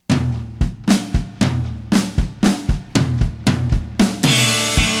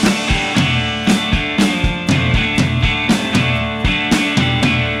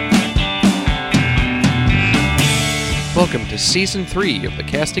to Season 3 of the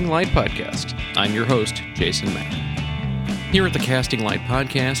Casting Light Podcast. I'm your host, Jason Mack. Here at the Casting Light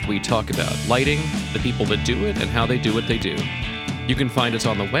Podcast, we talk about lighting, the people that do it, and how they do what they do. You can find us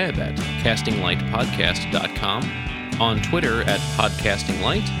on the web at castinglightpodcast.com, on Twitter at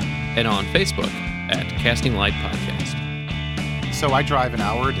podcastinglight, and on Facebook at Casting Light Podcast. So I drive an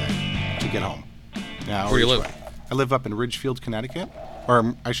hour a day to get home. Where do you live? I live up in Ridgefield, Connecticut.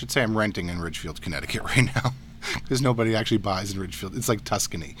 Or I should say I'm renting in Ridgefield, Connecticut right now. Because nobody actually buys in Ridgefield. It's like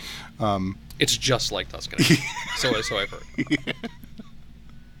Tuscany. It's just like Tuscany. So I've heard. Yeah.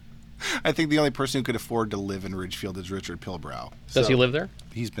 I think the only person who could afford to live in Ridgefield is Richard Pilbrow. Does he live there?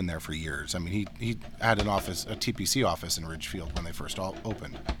 He's been there for years. I mean, he had an office, a TPC office in Ridgefield when they first all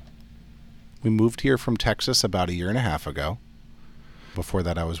opened. We moved here from Texas about a year and a half ago. Before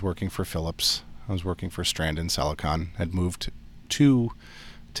that, I was working for Philips. I was working for Strand and Silicon. Had moved to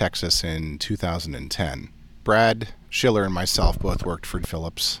Texas in 2010. Brad Schiller and myself both worked for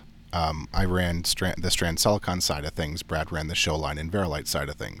Philips. I ran the Strand Silicon side of things. Brad ran the Showline and Verilight side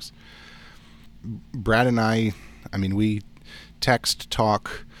of things. Brad and I mean, we text,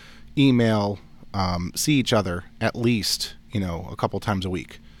 talk, email, see each other at least, a couple times a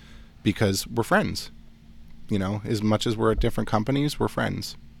week because we're friends. As much as we're at different companies, we're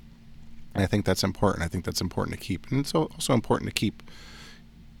friends. And I think that's important. I think that's important to keep. And it's also important to keep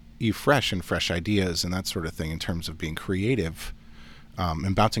you fresh and fresh ideas and that sort of thing in terms of being creative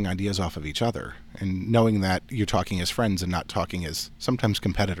and bouncing ideas off of each other and knowing that you're talking as friends and not talking as sometimes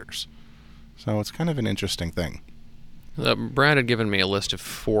competitors. So it's kind of an interesting thing. Brad had given me a list of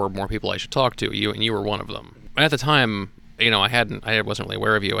 4 more people I should talk to, and you were one of them. At the time, I wasn't really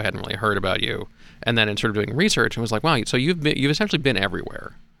aware of you. I hadn't really heard about you. And then in sort of doing research, I was like, wow, so you've essentially been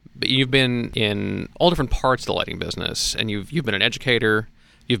everywhere. But you've been in all different parts of the lighting business, and you've been an educator,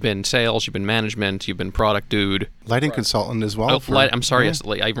 you've been sales, you've been management, you've been product dude, lighting consultant as well. I'm sorry, yes,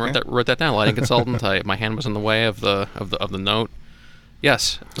 I wrote that down. Lighting consultant. My hand was in the way of the note.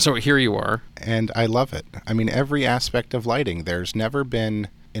 Yes. So here you are, and I love it. I mean, every aspect of lighting. There's never been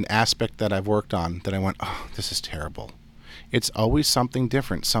an aspect that I've worked on that I went, oh, this is terrible. It's always something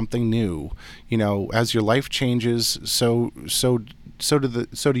different, something new. As your life changes, so do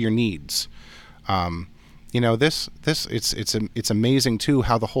your needs. It's amazing too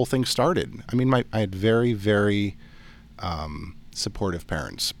how the whole thing started. I mean, I had very, very supportive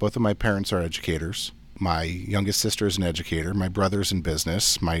parents. Both of my parents are educators. My youngest sister is an educator. My brother's in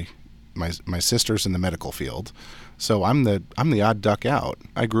business. My sister's in the medical field. So I'm the odd duck out.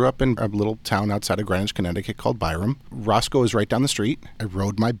 I grew up in a little town outside of Greenwich, Connecticut called Byram. Roscoe is right down the street. I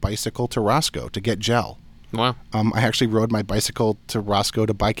rode my bicycle to Roscoe to get gel. Wow. I actually rode my bicycle to Roscoe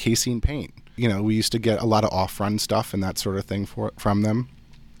to buy casein paint. We used to get a lot of off-run stuff and that sort of thing from them.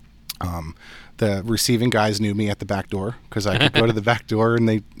 The receiving guys knew me at the back door because I could go to the back door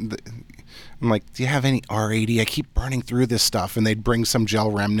and I'm like, do you have any R80? I keep burning through this stuff. And they'd bring some gel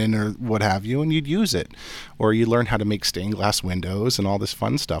remnant or what have you, and you'd use it. Or you learn how to make stained glass windows and all this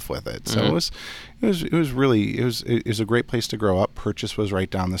fun stuff with it. So it was a great place to grow up. Purchase was right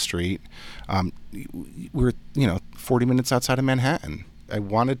down the street. We were 40 minutes outside of Manhattan. I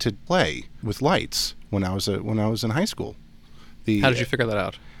wanted to play with lights when I was in high school. How did you figure that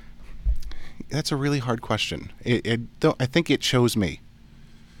out? That's a really hard question. I think it chose me.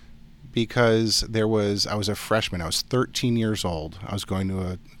 Because I was a freshman. I was 13 years old. I was going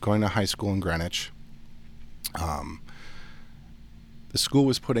to high school in Greenwich. The school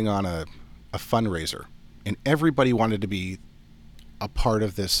was putting on a fundraiser, and everybody wanted to be a part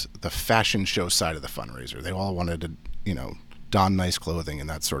of the fashion show side of the fundraiser. They all wanted to, don nice clothing and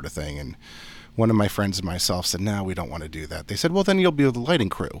that sort of thing. And one of my friends and myself said, "No, we don't want to do that." They said, "Well, then you'll be with the lighting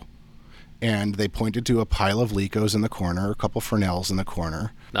crew." And they pointed to a pile of Lecos in the corner, a couple Fresnels in the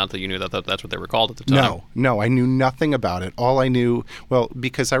corner. Not that you knew that that's what they were called at the time. No, I knew nothing about it. All I knew,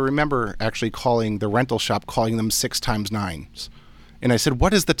 because I remember actually calling the rental shop, calling them 6 times 9s. And I said,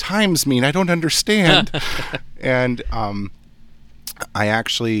 "What does the times mean? I don't understand." And I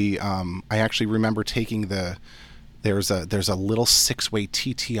actually remember taking there's a little 6-way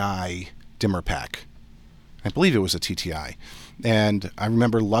TTI dimmer pack. I believe it was a TTI. And I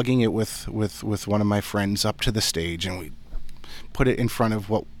remember lugging it with one of my friends up to the stage, and we put it in front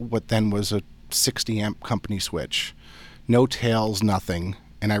of what then was a 60 amp company switch. No tails, nothing.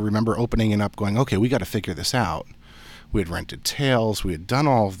 And I remember opening it up going, okay, we got to figure this out. We had rented tails, we had done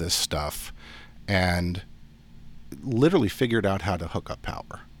all of this stuff, and literally figured out how to hook up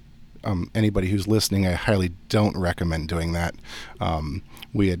power. Anybody who's listening, I highly don't recommend doing that.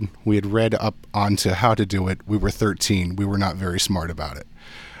 We had read up onto how to do it. We were 13. We were not very smart about it.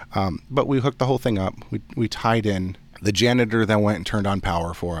 But we hooked the whole thing up. We tied in The janitor then went and turned on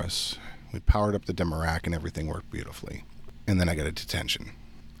power for us. We powered up the dimmer rack and everything worked beautifully. And then I got a detention.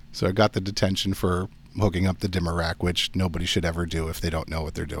 So I got the detention for hooking up the dimmer rack, which nobody should ever do if they don't know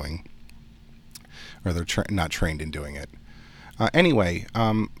what they're doing, or they're not trained in doing it. Anyway,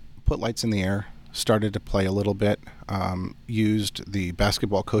 put lights in the air, started to play a little bit, used the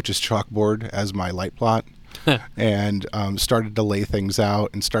basketball coach's chalkboard as my light plot, and started to lay things out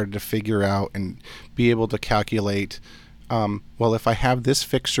and started to figure out and be able to calculate, well, if I have this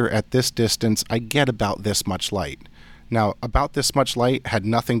fixture at this distance, I get about this much light. Now, about this much light had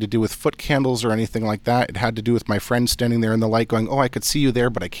nothing to do with foot candles or anything like that. It had to do with my friend standing there in the light going, oh, I could see you there,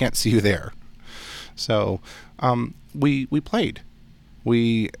 but I can't see you there. So we played.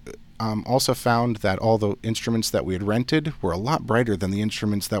 We also found that all the instruments that we had rented were a lot brighter than the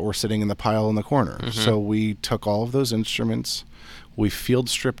instruments that were sitting in the pile in the corner. Mm-hmm. So we took all of those instruments, we field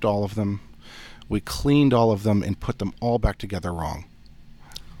stripped all of them, we cleaned all of them, and put them all back together wrong.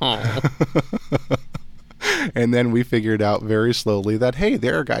 Oh. And then we figured out very slowly that, hey,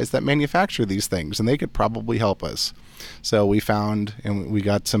 there are guys that manufacture these things, and they could probably help us. So we found, and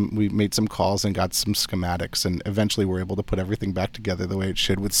we made some calls and got some schematics, and eventually were able to put everything back together the way it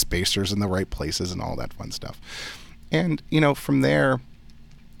should, with spacers in the right places and all that fun stuff. And from there,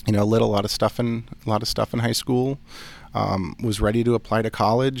 lit a lot of stuff in high school. Was ready to apply to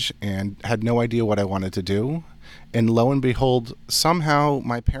college and had no idea what I wanted to do. And lo and behold, somehow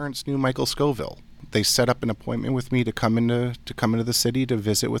my parents knew Michael Scoville. They set up an appointment with me to come into the city to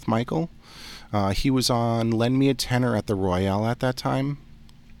visit with Michael. He was on Lend Me a Tenor at the Royale at that time.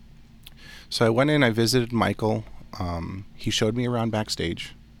 So I went in, I visited Michael. He showed me around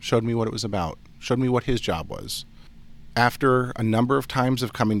backstage, showed me what it was about, showed me what his job was. After a number of times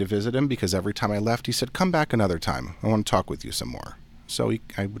of coming to visit him, because every time I left, he said, come back another time. I want to talk with you some more. So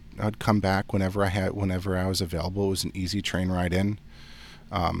I'd come back whenever I was available. It was an easy train ride in.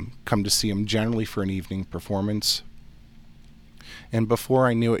 Come to see him generally for an evening performance. And before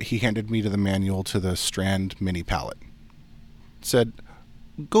I knew it, he handed me the manual to the Strand mini palette. Said,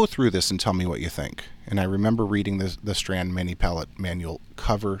 go through this and tell me what you think. And I remember reading the Strand mini palette manual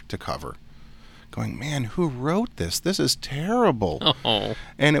cover to cover, going, man, who wrote this? This is terrible. Oh.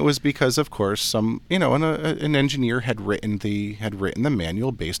 And it was because, of course, an engineer had written the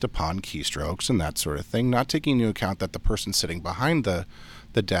manual based upon keystrokes and that sort of thing, not taking into account that the person sitting behind the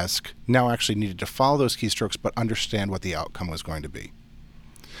desk now actually needed to follow those keystrokes but understand what the outcome was going to be.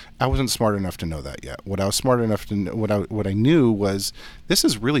 I wasn't smart enough to know that yet. What I knew was, this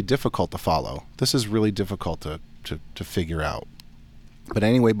is really difficult to follow. This is really difficult to figure out. But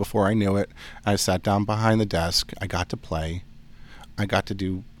anyway, before I knew it, I sat down behind the desk. I got to play. I got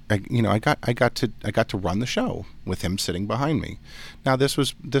to run the show with him sitting behind me. Now this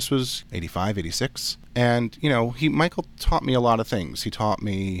was 85, 86, and Michael taught me a lot of things. He taught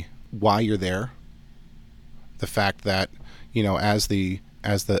me why you're there. The fact that as the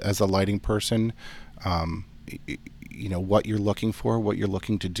lighting person, what you're looking for, what you're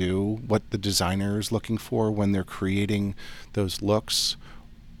looking to do, what the designer is looking for when they're creating those looks,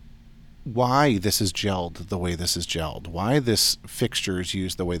 why this is gelled the way this is gelled, why this fixture is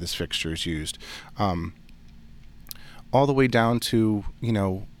used the way this fixture is used, all the way down to,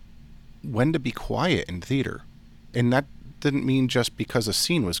 when to be quiet in theater. And that didn't mean just because a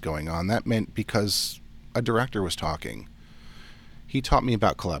scene was going on. That meant because a director was talking. He taught me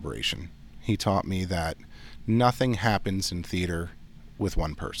about collaboration. He taught me that nothing happens in theater with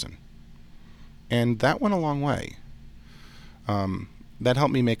one person. And that went a long way. That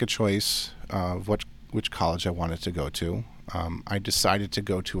helped me make a choice of which college I wanted to go to. I decided to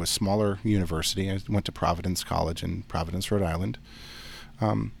go to a smaller university. I went to Providence College in Providence, Rhode Island.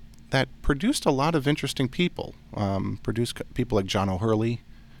 That produced a lot of interesting people. Produced people like John O'Hurley,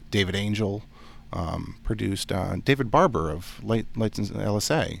 David Angel, produced David Barber of Lights and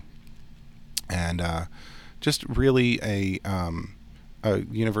LSA. And just really a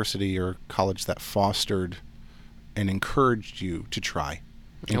university or college that fostered and encouraged you to try.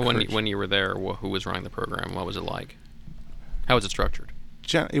 When you were there, who was running the program? What was it like? How was it structured?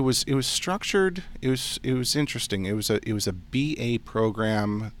 It was structured. It was interesting. It was a BA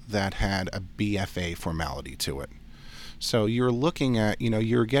program that had a BFA formality to it. So you're looking at,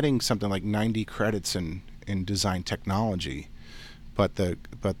 you're getting something like 90 credits in design technology, but the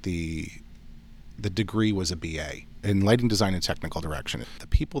degree was a BA in lighting design and technical direction. The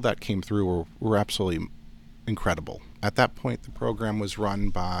people that came through were absolutely incredible. At that point, the program was run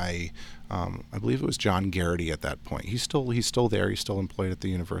by, I believe it was John Garrity at that point. He's still there. He's still employed at the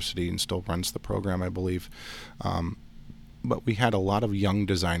university and still runs the program, I believe. But we had a lot of young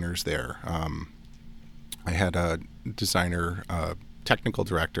designers there. I had designer, technical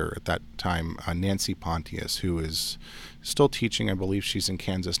director at that time, Nancy Pontius, who is still teaching. I believe she's in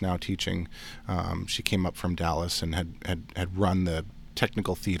Kansas now teaching. She came up from Dallas and had run the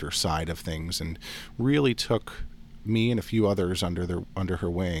technical theater side of things, and really took me and a few others under her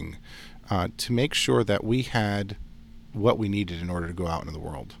wing to make sure that we had what we needed in order to go out into the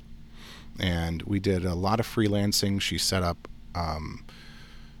world. And we did a lot of freelancing. She set up,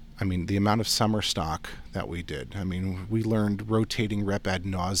 the amount of summer stock that we did. We learned rotating rep ad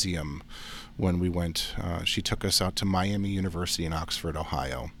nauseum when we went. She took us out to Miami University in Oxford,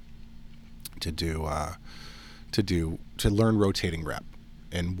 Ohio, to learn rotating rep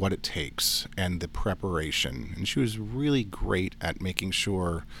and what it takes and the preparation. And she was really great at making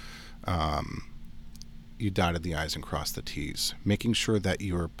sure you dotted the I's and crossed the T's, making sure that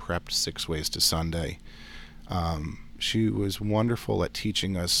you were prepped 6 ways to Sunday. She was wonderful at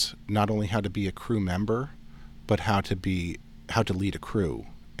teaching us not only how to be a crew member, but how to lead a crew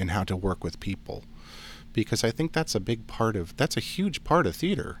and how to work with people. Because I think that's a huge part of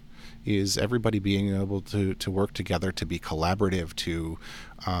theater, is everybody being able to work together, to be collaborative,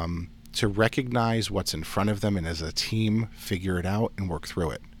 to recognize what's in front of them, and as a team figure it out and work through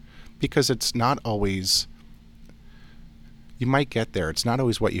it. Because it's not always, you might get there, it's not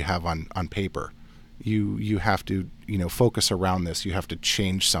always what you have on paper. You have to focus around this. You have to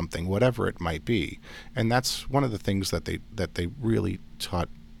change something, whatever it might be, and that's one of the things that they really taught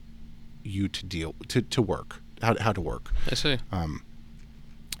you to work, how to work. I see.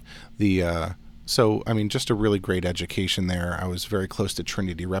 Just a really great education there. I was very close to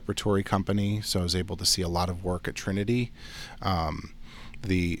Trinity Repertory Company, so I was able to see a lot of work at Trinity.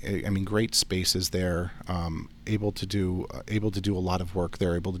 Great spaces there. Able to do a lot of work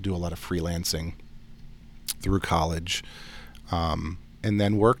there. Able to do a lot of freelancing through college, and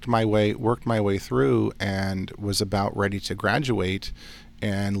then worked my way through, and was about ready to graduate.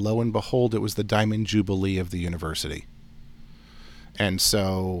 And lo and behold, it was the Diamond Jubilee of the university. And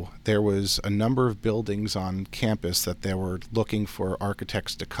so there was a number of buildings on campus that they were looking for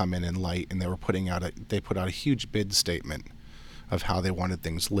architects to come in and light, and they put out a huge bid statement of how they wanted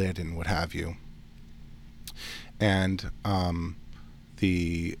things lit and what have you. And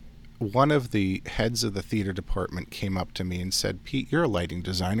one of the heads of the theater department came up to me and said, "Pete, you're a lighting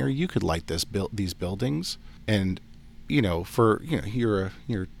designer. You could light these buildings." And you're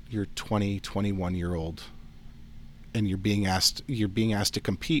 20, 21-year-old, and you're being asked to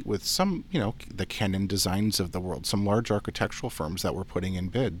compete with some, the Canon Designs of the world, some large architectural firms that were putting in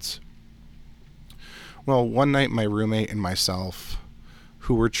bids. Well, one night my roommate and myself,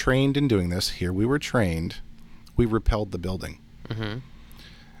 who were trained in doing this, we repelled the building. Mm-hmm.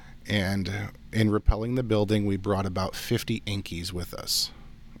 And in repelling the building, we brought about 50 Inkies with us,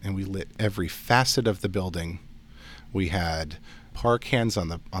 and we lit every facet of the building. We had park hands on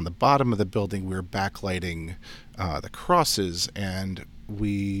the bottom of the building. We were backlighting the crosses, and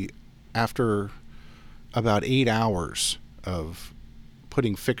we, after about 8 hours of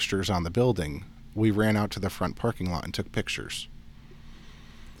putting fixtures on the building, we ran out to the front parking lot and took pictures.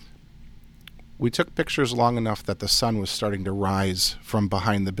 We took pictures long enough that the sun was starting to rise from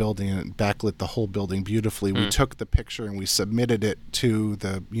behind the building, and it backlit the whole building beautifully. We took the picture and we submitted it to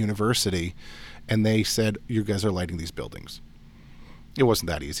the university, and they said, "You guys are lighting these buildings." It wasn't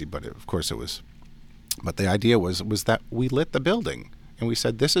that easy, but of course it was. But the idea was that we lit the building, and we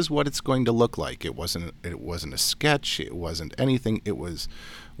said, "This is what it's going to look like." It wasn't a sketch. It wasn't anything.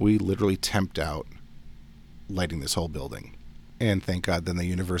 We literally temped out lighting this whole building. And thank God then the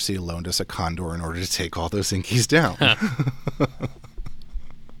university loaned us a Condor in order to take all those Inkies down.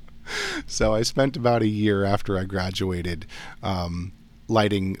 So I spent about a year after I graduated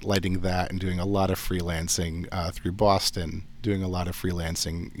lighting that and doing a lot of freelancing through Boston, doing a lot of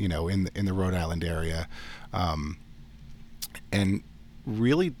freelancing, in the Rhode Island area, and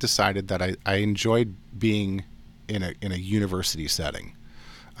really decided that I enjoyed being in a university setting.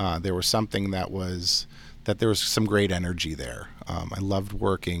 There was something that there was some great energy there. I loved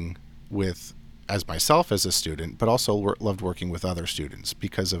working as myself as a student, but also loved working with other students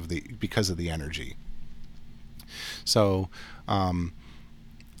because of the energy. So,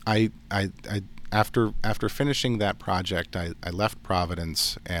 after finishing that project, I left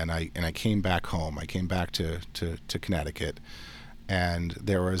Providence and I came back home. I came back to Connecticut, and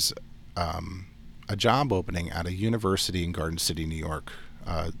there was a job opening at a university in Garden City, New York.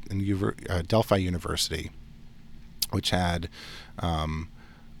 Delphi University, which had a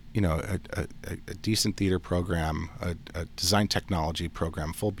decent theater program, a design technology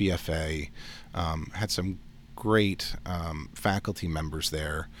program, full BFA, had some great faculty members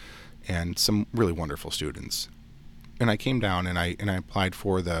there, and some really wonderful students. I came down and I applied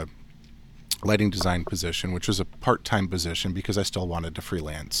for the lighting design position, which was a part-time position because I still wanted to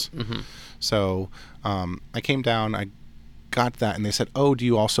freelance. Mm-hmm. So I came down, I got that, and they said, "Oh, do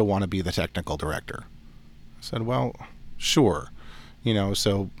you also want to be the technical director?" I said, "Well, sure."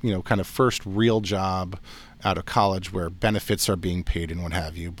 So kind of first real job out of college where benefits are being paid and what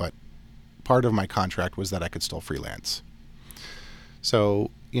have you, but part of my contract was that I could still freelance. So,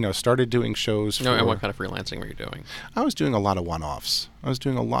 started doing shows for... No, and what kind of freelancing were you doing? I was doing a lot of one-offs.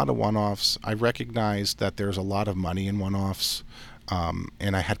 I recognized that there's a lot of money in one-offs,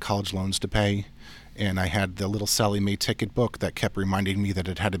 and I had college loans to pay, and I had the little Sally Mae ticket book that kept reminding me that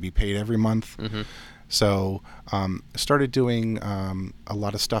it had to be paid every month. Mm-hmm. So started doing a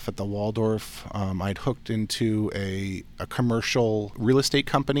lot of stuff at the Waldorf. I'd hooked into a commercial real estate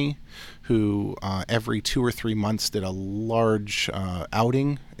company who every 2 or 3 months did a large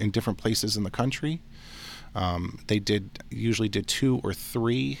outing in different places in the country. They usually did 2 or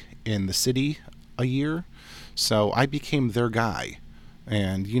 3 in the city a year. So I became their guy.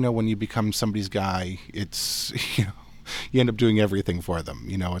 And when you become somebody's guy, it's you end up doing everything for them.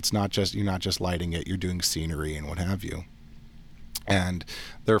 It's not just, you're not just lighting it, you're doing scenery and what have you. And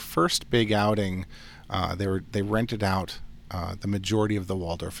their first big outing, they rented out the majority of the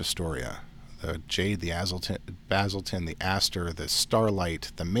Waldorf Astoria, the Jade, the Basilton, the Astor, the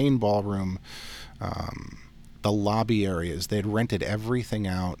Starlight, the main ballroom, the lobby areas. They'd rented everything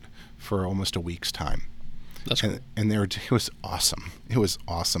out for almost a week's time. That's cool. And it was awesome. It was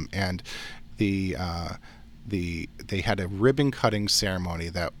awesome. And they had a ribbon cutting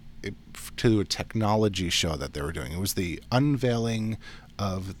ceremony to a technology show that they were doing. It was the unveiling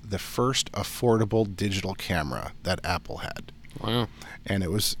of the first affordable digital camera that Apple had. Wow. And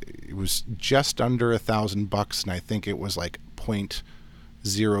it was just under $1,000, and I think it was like 0.02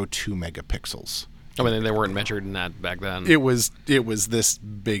 megapixels. I mean, they weren't measured in that back then. It was this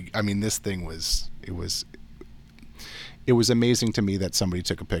big. I mean, this thing it was amazing to me that somebody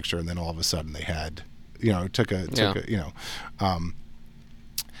took a picture and then all of a sudden they had, and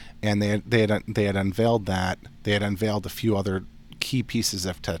they had unveiled that. They had unveiled a few other key pieces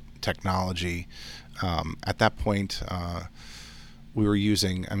of technology. At that point, we were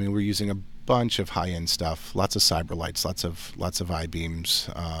using a bunch of high-end stuff, lots of Cyberlights, lots of I-beams,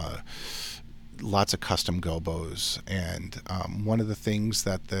 lots of custom gobos, and one of the things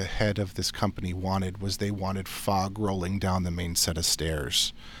that the head of this company wanted was they wanted fog rolling down the main set of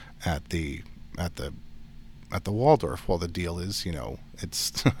stairs at the Waldorf. Well, the deal is,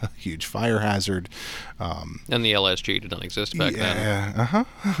 it's a huge fire hazard. And the LSG did not exist back then. Yeah,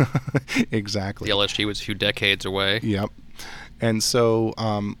 exactly. The LSG was a few decades away. Yep. And so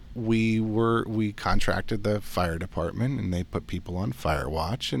we contracted the fire department, and they put people on fire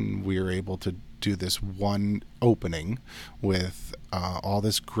watch, and we were able to do this one opening with all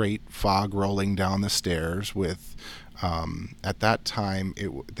this great fog rolling down the stairs. With at that time,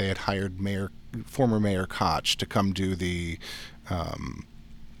 they had hired former Mayor Koch to come do the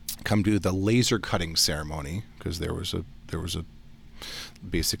laser cutting ceremony, because there was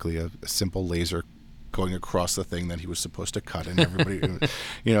basically a simple laser going across the thing that he was supposed to cut, and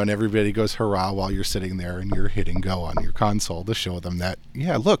everybody goes hurrah while you're sitting there and you're hitting go on your console to show them that,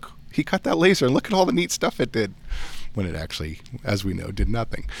 yeah, look, he cut that laser and look at all the neat stuff it did, when it actually, as we know, did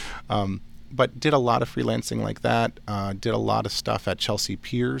nothing. But did a lot of freelancing like that. Did a lot of stuff at Chelsea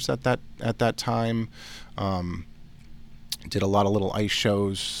Piers at that time. Did a lot of little ice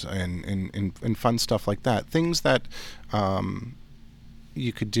shows and fun stuff like that. Things that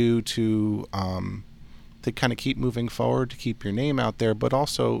you could do to kind of keep moving forward, to keep your name out there, but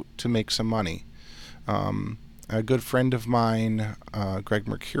also to make some money. A good friend of mine, Greg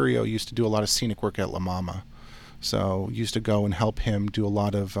Mercurio, used to do a lot of scenic work at La Mama. So used to go and help him do a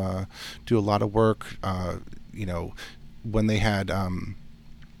lot of work. When they had a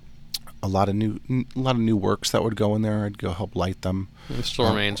lot of new works that would go in there, I'd go help light them. It still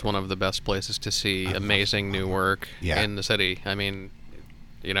remains one of the best places to see amazing new work in the city. I mean,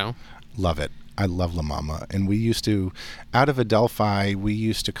 love it. I love La Mama. And we used to, out of Adelphi, we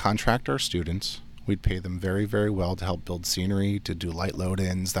used to contract our students. We'd pay them very, very well to help build scenery, to do light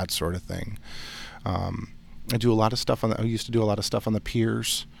load-ins, that sort of thing. I used to do a lot of stuff on the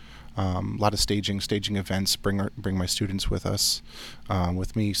piers, a lot of staging events. Bring my students with us,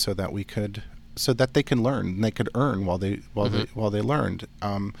 with me, so that they can learn and they could earn while they learned.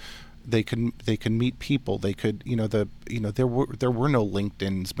 They can meet people. They could, there were no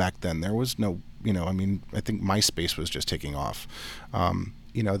LinkedIn's back then. There was no, I think MySpace was just taking off.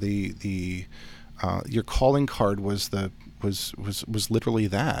 Your calling card was the was literally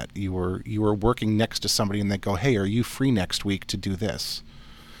that. You were working next to somebody and they go, hey, are you free next week to do this?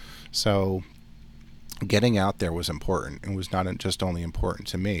 So getting out there was important. It was not just only important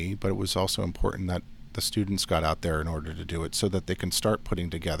to me, but it was also important that the students got out there in order to do it, so that they can start putting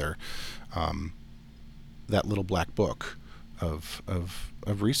together that little black book of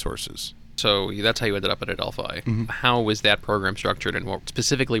resources. So that's how you ended up at Adelphi. Mm-hmm. How was that program structured, and what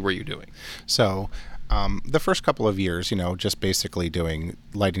specifically were you doing? So the first couple of years, just basically doing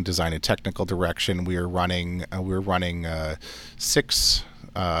lighting design and technical direction. We were running 6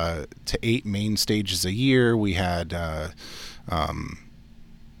 to 8 main stages a year. We had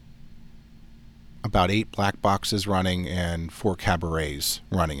about 8 black boxes running and 4 cabarets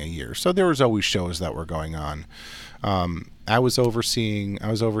running a year. So there was always shows that were going on. I was overseeing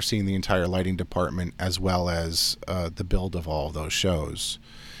the entire lighting department, as well as the build of all of those shows.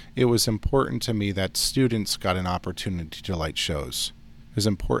 It was important to me that students got an opportunity to light shows. It was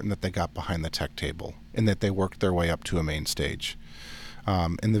important that they got behind the tech table and that they worked their way up to a main stage.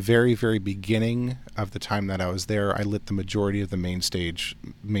 In the very, very beginning of the time that I was there, I lit the majority of the main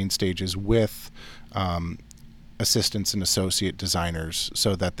stages with assistants and associate designers,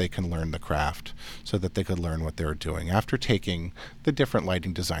 so that they can learn the craft, so that they could learn what they were doing. After taking the different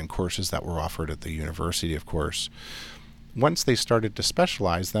lighting design courses that were offered at the university, of course, once they started to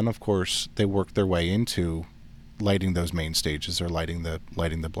specialize, then of course they worked their way into lighting those main stages, or lighting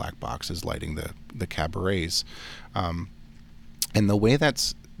the black boxes, lighting the cabarets. And the way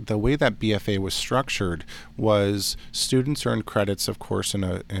that BFA was structured was students earned credits, of course, in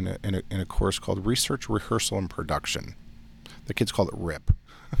a course called Research, Rehearsal, and Production. The kids called it RIP.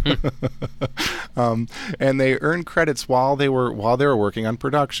 And they earned credits while they were working on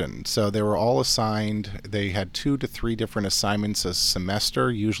production. So they were all assigned. They had 2 to 3 different assignments a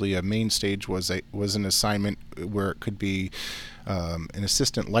semester. Usually, a main stage was an assignment where it could be an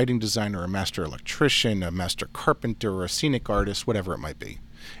assistant lighting designer, a master electrician, a master carpenter, or a scenic artist, whatever it might be.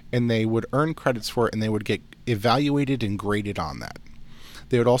 And they would earn credits for it, and they would get evaluated and graded on that.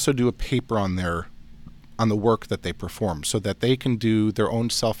 They would also do a paper on the work that they perform, so that they can do their own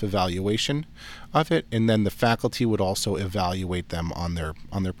self-evaluation of it, and then the faculty would also evaluate them on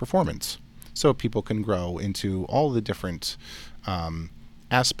their performance, so people can grow into all the different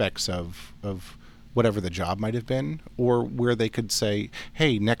aspects of whatever the job might have been, or where they could say,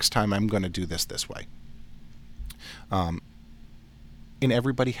 hey, next time I'm going to do this way. And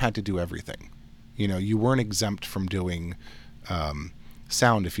everybody had to do everything. You weren't exempt from doing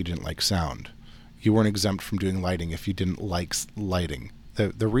sound if you didn't like sound. You weren't exempt from doing lighting if you didn't like lighting.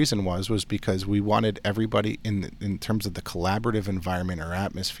 The reason was because we wanted everybody, in terms of the collaborative environment or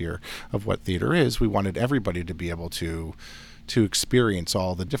atmosphere of what theater is, we wanted everybody to be able to experience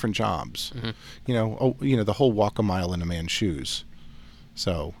all the different jobs. Mm-hmm. The whole walk a mile in a man's shoes.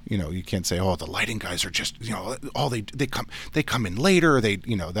 So, you can't say, oh, the lighting guys are just, they come in later,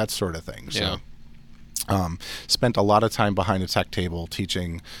 that sort of thing. Yeah. So, spent a lot of time behind a tech table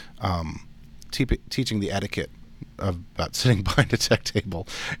teaching the etiquette about sitting behind a tech table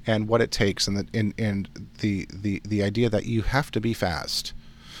and what it takes, and the idea that you have to be fast.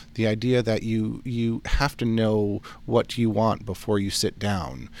 The idea that you have to know what you want before you sit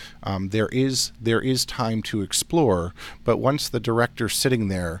down. There is time to explore, but once the director's sitting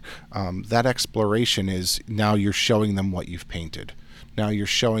there, that exploration is, now you're showing them what you've painted. Now you're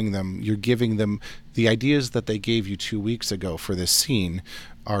giving them the ideas that they gave you 2 weeks ago for this scene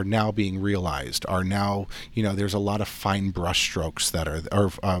are now being realized, are now, there's a lot of fine brush strokes that are,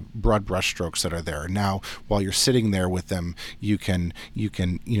 or broad brush strokes that are there. Now, while you're sitting there with them, you can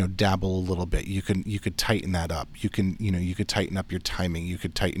dabble a little bit. You could tighten that up. You could tighten up your timing. You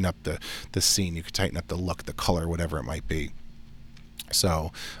could tighten up the scene. You could tighten up the look, the color, whatever it might be.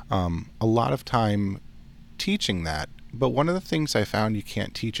 So, a lot of time teaching that. But one of the things I found you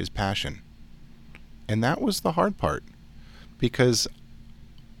can't teach is passion. And that was the hard part, because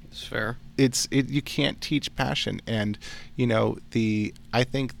it's fair. You can't teach passion, and I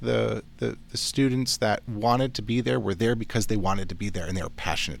think the students that wanted to be there were there because they wanted to be there and they were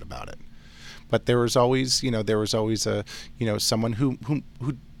passionate about it. But there was always a someone who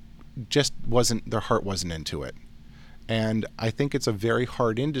just wasn't, their heart wasn't into it. And I think it's a very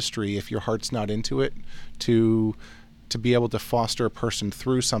hard industry, if your heart's not into it, to be able to foster a person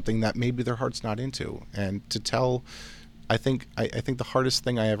through something that maybe their heart's not into. And to tell, I think the hardest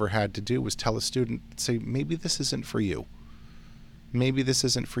thing I ever had to do was tell a student, say, maybe this isn't for you. maybe this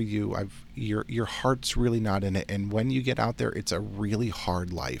isn't for you. Your heart's really not in it. And when you get out there, it's a really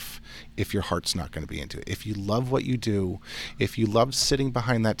hard life if your heart's not going to be into it. If you love what you do, if you love sitting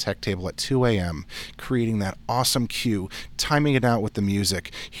behind that tech table at 2 a.m., creating that awesome cue, timing it out with the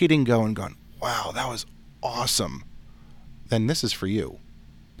music, hitting go and going, wow, that was awesome, then this is for you.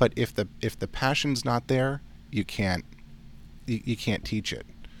 But if the passion's not there, you can't teach it.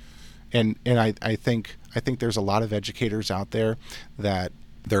 And I think there's a lot of educators out there that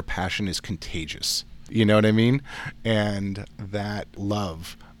their passion is contagious. You know what I mean? And that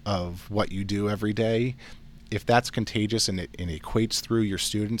love of what you do every day, if that's contagious and it equates through your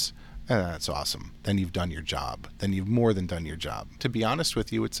students, that's awesome. Then you've done your job. Then you've more than done your job. To be honest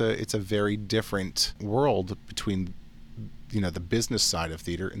with you, it's a very different world between, the business side of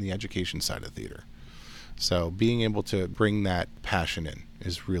theater and the education side of theater. So being able to bring that passion in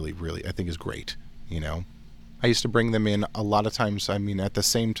is really, really, I think is great, I used to bring them in a lot of times. I mean, at the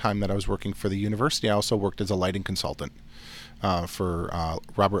same time that I was working for the university, I also worked as a lighting consultant for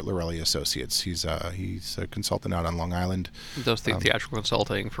Robert Lorelli Associates. He's a consultant out on Long Island. Does the theatrical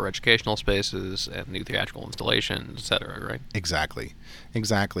consulting for educational spaces and new theatrical installations, et cetera, right? Exactly.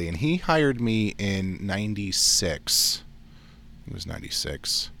 And he hired me in 96. It was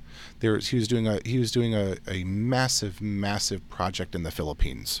 96. He was doing a massive project in the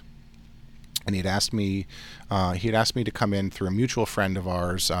Philippines, and he had asked me to come in through a mutual friend of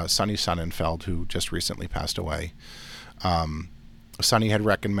ours, Sonny Sonnenfeld, who just recently passed away. Sonny had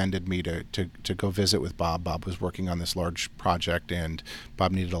recommended me to go visit with Bob. Bob was working on this large project, and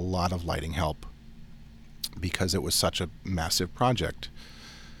Bob needed a lot of lighting help because it was such a massive project.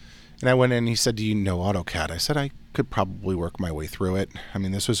 And I went in and he said, "Do you know AutoCAD?" I said, "I could probably work my way through it." I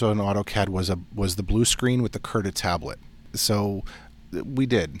mean, this was when AutoCAD was the blue screen with the Curta tablet. So we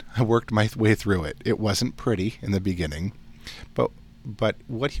did. I worked my way through it. It wasn't pretty in the beginning, but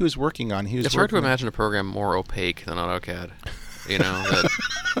what he was working on, It's hard to imagine a program more opaque than AutoCAD.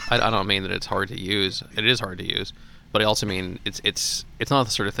 I don't mean that it's hard to use. It is hard to use, but I also mean it's not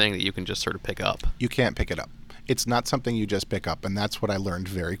the sort of thing that you can just sort of pick up. You can't pick it up. It's not something you just pick up, and that's what I learned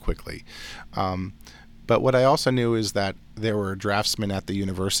very quickly. But what I also knew is that there were draftsmen at the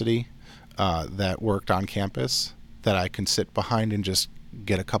university that worked on campus that I can sit behind and just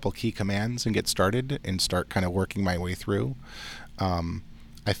get a couple key commands and get started and start kind of working my way through.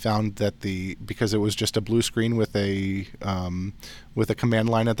 I found that because it was just a blue screen with a command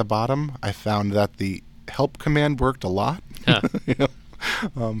line at the bottom, I found that the help command worked a lot. Huh.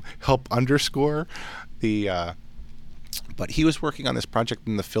 Help underscore the. But he was working on this project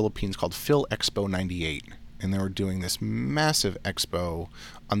in the Philippines called Phil Expo 98, and they were doing this massive expo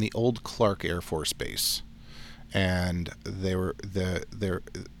on the old Clark Air Force Base, and they're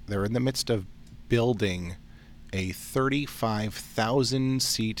in the midst of building a 35,000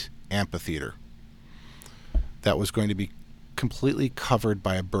 seat amphitheater that was going to be completely covered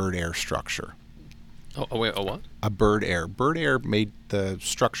by a bird air structure. Oh wait, a what? A bird air. Bird air made the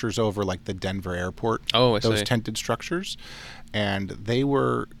structures over like the Denver airport. Oh, I those see. tented structures, and they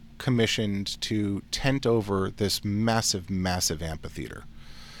were commissioned to tent over this massive amphitheater.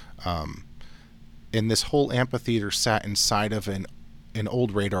 And this whole amphitheater sat inside of an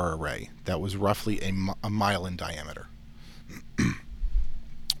old radar array that was roughly a mile in diameter.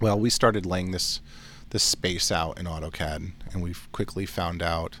 Well, we started laying this space out in AutoCAD, and we quickly found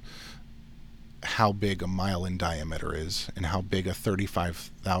out how big a mile in diameter is and how big a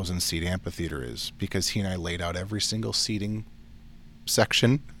 35,000 seat amphitheater is, because he and I laid out every single seating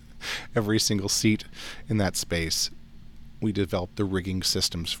section, every single seat in that space. We developed the rigging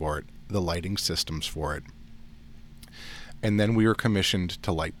systems for it, the lighting systems for it, and then we were commissioned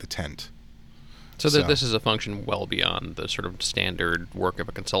to light the tent. So this is a function well beyond the sort of standard work of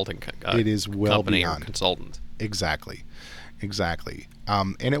a consulting it is well company beyond. Or consultant. Exactly.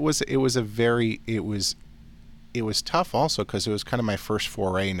 And it was tough also because it was kind of my first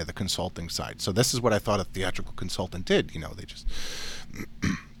foray into the consulting side. So this is what I thought a theatrical consultant did. They just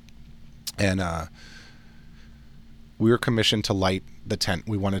and we were commissioned to light the tent.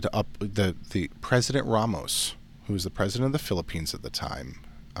 We wanted to up the President Ramos, who was the president of the Philippines at the time,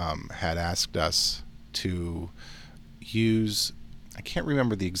 had asked us to use, I can't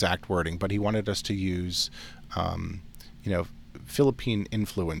remember the exact wording, but he wanted us to use Philippine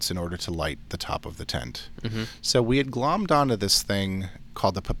influence in order to light the top of the tent. Mm-hmm. So we had glommed onto this thing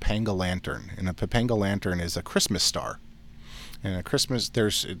called the Pampanga Lantern, and a Pampanga Lantern is a Christmas star. And a Christmas,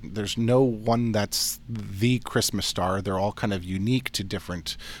 there's no one that's the Christmas star. They're all kind of unique to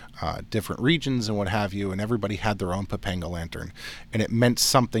different regions and what have you, and everybody had their own Pampanga Lantern, and it meant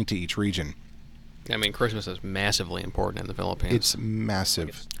something to each region. I mean, Christmas is massively important in the Philippines. It's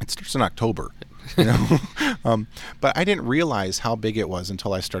massive. It starts in October, you know. But I didn't realize how big it was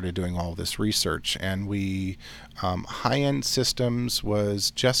until I started doing all this research. And High-End Systems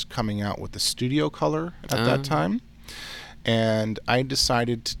was just coming out with the Studio Color at that time. And I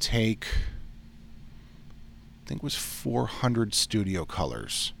decided to take, I think it was 400 Studio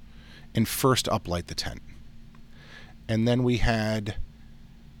Colors and first uplight the tent. And then we had,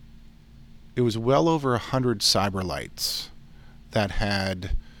 it was well over 100 Cyberlights that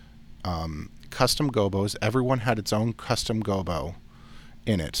had custom gobos. Everyone had its own custom gobo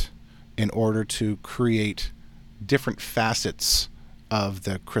in it in order to create different facets of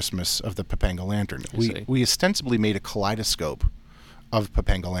the Christmas of the Pampanga lantern. We ostensibly made a kaleidoscope of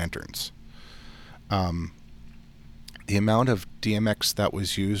Pampanga lanterns. The amount of DMX that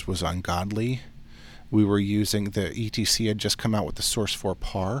was used was ungodly. We were using, the ETC had just come out with the Source 4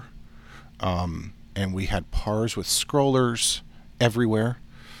 PAR, and we had PARs with scrollers everywhere.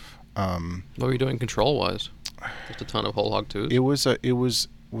 What were you doing control-wise? Just a ton of whole hog twos? It was a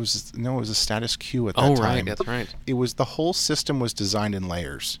status queue at that time. Oh, right, that's right. It was, the whole system was designed in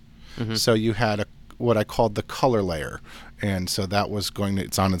layers. So you had what I called the color layer, and so that was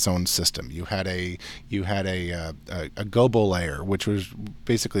it's on its own system. You had a gobo layer, which was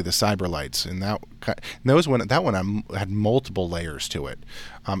basically the Cyberlights, and that one had multiple layers to it.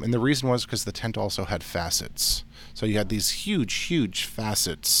 And the reason was because the tent also had facets. So you had these huge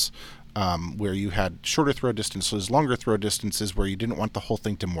facets where you had shorter throw distances, longer throw distances, where you didn't want the whole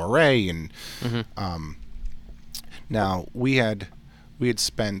thing to moire. And now we had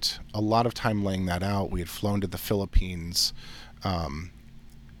spent a lot of time laying that out. We had flown to the Philippines,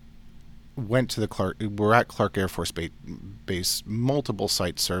 we're at Clark Air Force Base, multiple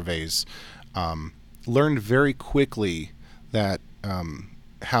site surveys, learned very quickly that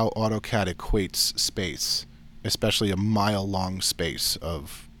how AutoCAD equates space, especially a mile-long space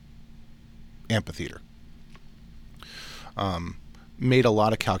of amphitheater. Made a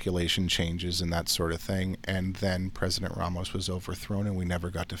lot of calculation changes and that sort of thing, and then President Ramos was overthrown and we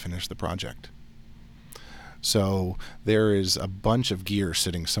never got to finish the project. So there is a bunch of gear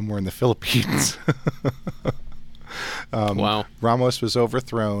sitting somewhere in the Philippines. Wow. Ramos was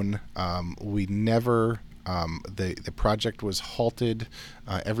overthrown. We never, the project was halted.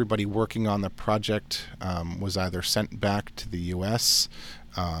 Everybody working on the project was either sent back to the U.S.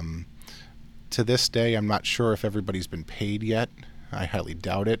 To this day, I'm not sure if everybody's been paid yet. I highly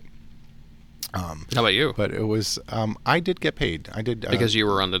doubt it. How about you? But it was, I did get paid. I did because you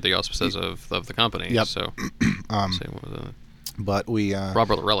were under the auspices of the company. Yep. So, but we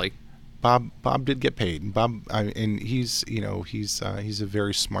Robert Lorelli. Bob did get paid. Bob, and he's a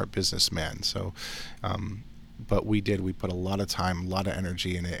very smart businessman. So, but we put a lot of time, a lot of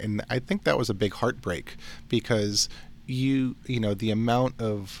energy in it, and I think that was a big heartbreak because the amount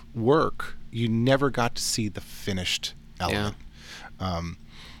of work, you never got to see the finished element.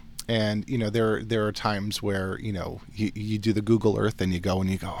 And there are times where you do the Google Earth and you go,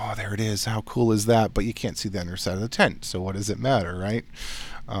 oh, there it is, how cool is that? But you can't see the underside of the tent, so what does it matter, right?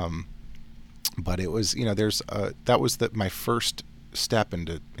 But it was that was my first step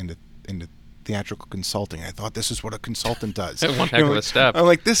into theatrical consulting. I thought this is what a consultant does. One heck of a step. I'm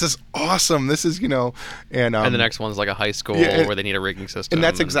like, this is awesome. This is and the next one's like a high school where they need a rigging system. And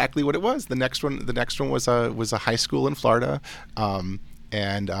that's exactly what it was. The next one was a high school in Florida.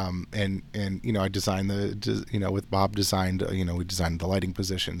 And I designed with Bob designed, we designed the lighting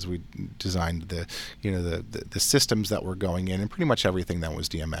positions, we designed the systems that were going in, and pretty much everything that was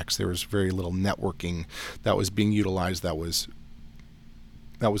DMX. There was very little networking that was being utilized that was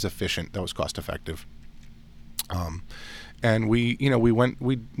efficient, that was cost effective. And we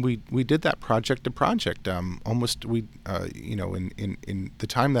did that project to project. In the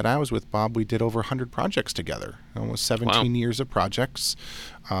time that I was with Bob, we did over 100 projects together. Almost 17 years of projects.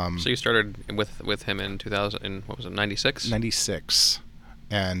 So you started with him in 2000. What was it? 96. 96.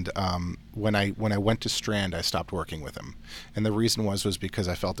 And when I went to Strand, I stopped working with him, and the reason was because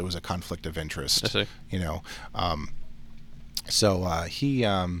I felt there was a conflict of interest. I see.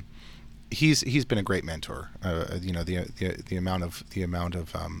 He's been a great mentor. The amount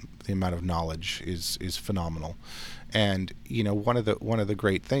of knowledge is phenomenal, and one of the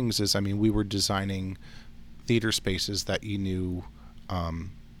great things is, we were designing theater spaces that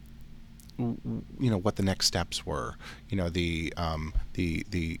what the next steps were. We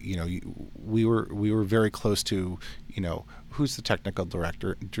were very close to, who's the technical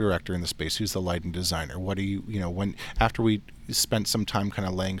director in the space, who's the lighting designer, what do when after we spent some time kind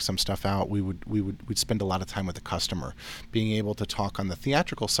of laying some stuff out, we'd spend a lot of time with the customer, being able to talk on the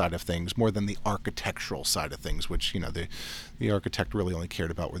theatrical side of things more than the architectural side of things, which the architect really only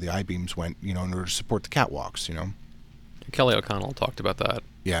cared about where the I-beams went, in order to support the catwalks. Kelly O'Connell talked about that.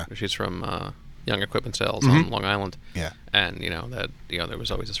 Yeah. She's from Young Equipment Sales on Long Island. Yeah. And, there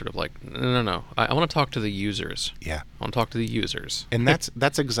was always a sort of like, no. I want to talk to the users. Yeah. I want to talk to the users. And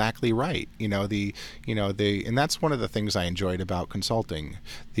that's exactly right. And that's one of the things I enjoyed about consulting.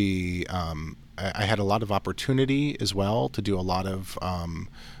 I had a lot of opportunity as well to do a lot of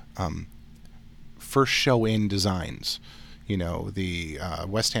first show in designs. The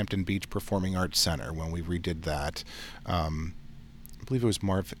West Hampton Beach Performing Arts Center, when we redid that, I believe it was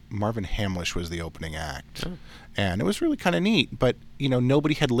Marvin Hamlish was the opening act. Oh. And it was really kind of neat, but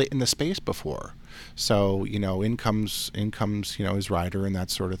nobody had lit in the space before. So in comes his rider and that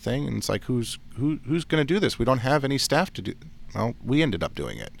sort of thing, and it's like, who's going to do this? We don't have any staff to do. Well, we ended up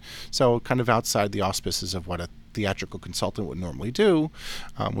doing it. So kind of outside the auspices of what a theatrical consultant would normally do,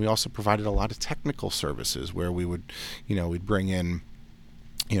 we also provided a lot of technical services where we would, we'd bring in,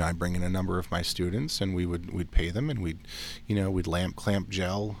 I'd bring in a number of my students, and we'd pay them, and we'd lamp, clamp,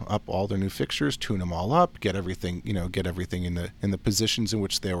 gel up all their new fixtures, tune them all up, get everything in the positions in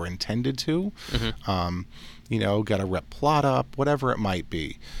which they were intended to, get a rep plot up, whatever it might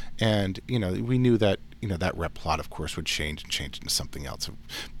be, and we knew that that rep plot, of course, would change into something else,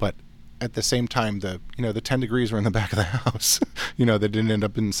 but at the same time, the 10 degrees were in the back of the house, they didn't end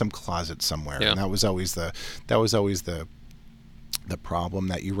up in some closet somewhere, and that was always the problem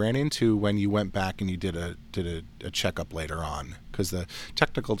that you ran into when you went back and you did a checkup later on, because the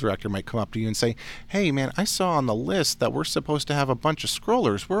technical director might come up to you and say, "Hey man, I saw on the list that we're supposed to have a bunch of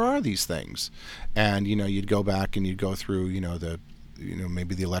scrollers. Where are these things?" And you'd go back and you'd go through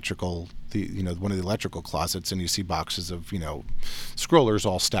maybe the electrical, one of the electrical closets, and you see boxes of scrollers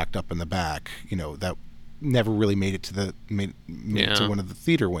all stacked up in the back, that never really made it to to one of the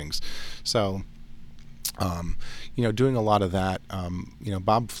theater wings. So doing a lot of that,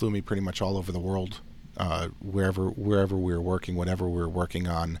 Bob flew me pretty much all over the world, wherever we were working, whatever we were working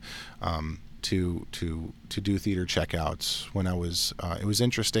on, to do theater checkouts. When I was, it was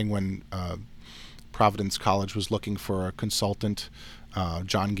interesting when Providence College was looking for a consultant.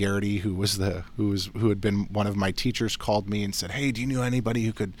 John Garrity, who had been one of my teachers, called me and said, "Hey, do you know anybody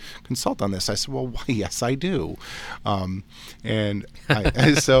who could consult on this?" I said, "Well, why, yes, I do."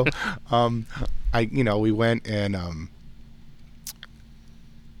 We went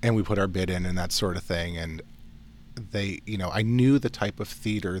and we put our bid in and that sort of thing, and they, I knew the type of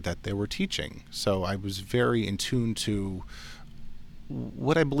theater that they were teaching, so I was very in tune to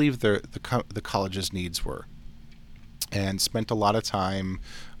what I believe the college's needs were, and spent a lot of time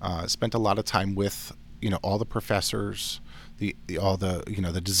with all the professors, all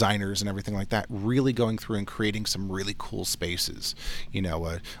the designers and everything like that, really going through and creating some really cool spaces.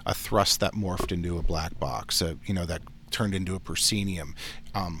 A thrust that morphed into a black box, that turned into a proscenium,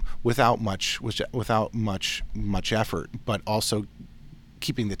 without much effort, but also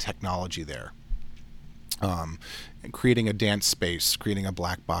keeping the technology there. Creating a dance space, creating a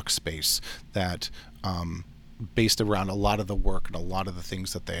black box space that, based around a lot of the work and a lot of the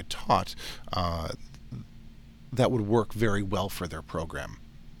things that they had taught, that would work very well for their program.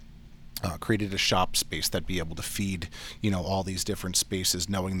 Created a shop space that'd be able to feed, all these different spaces,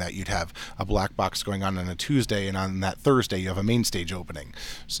 knowing that you'd have a black box going on a Tuesday, and on that Thursday you have a main stage opening.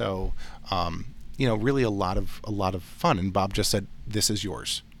 So, really a lot of fun. And Bob just said, "This is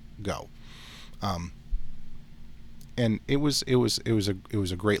yours, go." And it was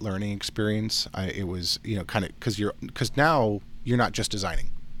a great learning experience. It was kind of because now you're not just designing.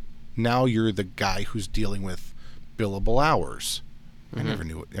 Now you're the guy who's dealing with billable hours. I never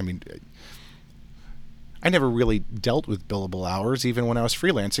knew it. I mean, I never really dealt with billable hours even when I was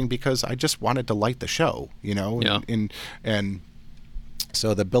freelancing, because I just wanted to light the show, and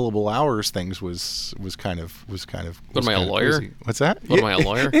so the billable hours things was kind of. What am I, a lawyer? Crazy. What's that? What am I, a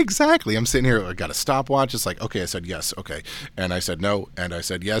lawyer? Exactly. I'm sitting here. I got a stopwatch. It's like, okay, I said yes, okay, and I said no, and I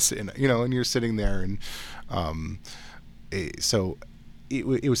said yes, and and you're sitting there, and so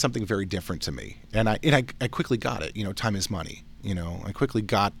it was something very different to me, and I quickly got it. Time is money. I quickly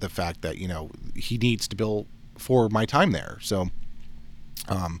got the fact that he needs to bill for my time there. So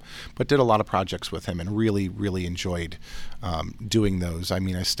But did a lot of projects with him and really, really enjoyed doing those. I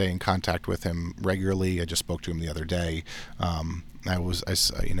mean, I stay in contact with him regularly. I just spoke to him the other day. I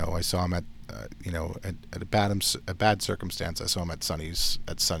saw him at a bad circumstance. I saw him at Sonny's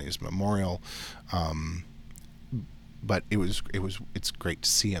memorial. But it's great to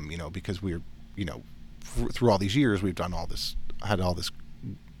see him, because we're, through all these years we've done had all this,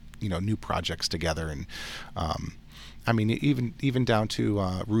 new projects together, and I mean, even down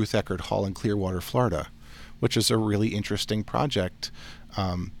to Ruth Eckerd Hall in Clearwater, Florida, which is a really interesting project,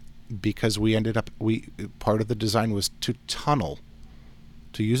 because part of the design was to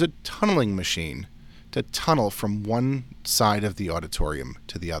use a tunneling machine to tunnel from one side of the auditorium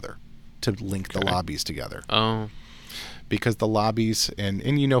to the other, to link the lobbies together. Oh. Because the lobbies, and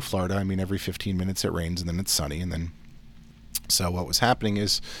Florida, I mean, every 15 minutes it rains and then it's sunny, and then so what was happening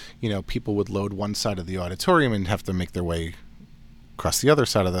is, people would load one side of the auditorium and have to make their way across the other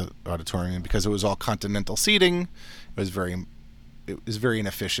side of the auditorium. And because it was all continental seating, it was very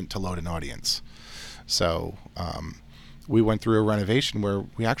inefficient to load an audience. So we went through a renovation where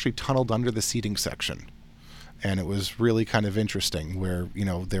we actually tunneled under the seating section, and it was really kind of interesting. Where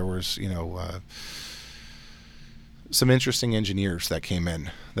there was some interesting engineers that came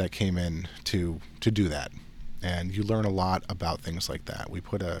in to do that. And you learn a lot about things like that. We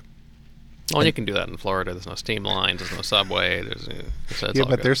put Well, you can do that in Florida. There's no steam lines. There's no subway. It's all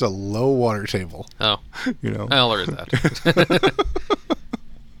good. There's a low water table. Oh. Well, there is that.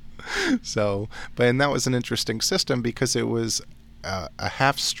 And that was an interesting system because it was a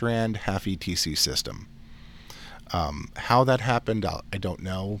half Strand, half ETC system. How that happened, I don't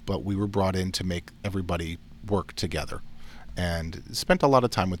know, but we were brought in to make everybody work together. And spent a lot of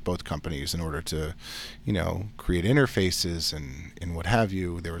time with both companies in order to, create interfaces and what have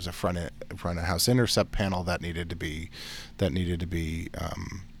you. There was a front of house intercept panel that needed to be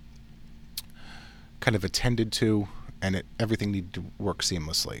kind of attended to, and everything needed to work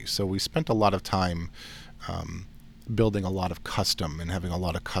seamlessly. So we spent a lot of time building a lot of custom and having a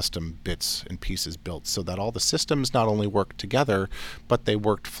lot of custom bits and pieces built so that all the systems not only worked together, but they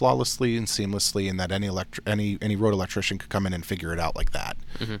worked flawlessly and seamlessly, and that any road electrician could come in and figure it out like that.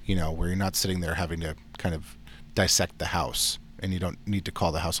 Mm-hmm. Where you're not sitting there having to kind of dissect the house, and you don't need to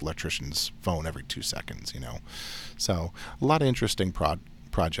call the house electrician's phone every 2 seconds. So a lot of interesting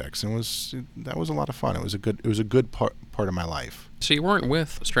projects, and that was a lot of fun. It was a good part of my life. So you weren't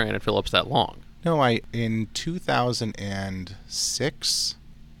with Strand and Phillips that long? No, in 2006,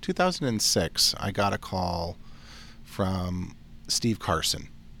 I got a call from Steve Carson.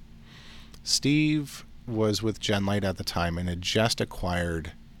 Steve was with Genlite at the time and had just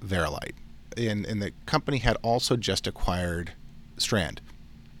acquired Verilight. And the company had also just acquired Strand.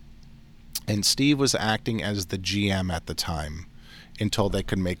 And Steve was acting as the GM at the time until they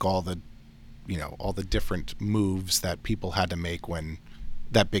could make all the different moves that people had to make when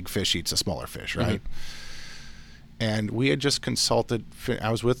that big fish eats a smaller fish, right? Mm-hmm. And we had just consulted. I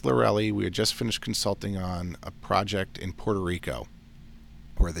was with Lorelli. We had just finished consulting on a project in Puerto Rico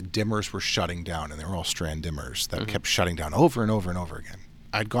where the dimmers were shutting down, and they were all Strand dimmers that kept shutting down over and over and over again.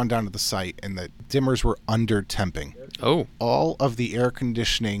 I'd gone down to the site, and the dimmers were under temping. Oh. All of the air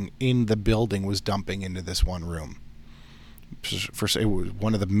conditioning in the building was dumping into this one room. It was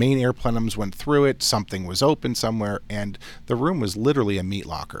one of the main air plenums went through it. Something was open somewhere, and the room was literally a meat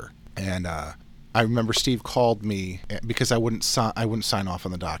locker. And I remember Steve called me because I wouldn't sign off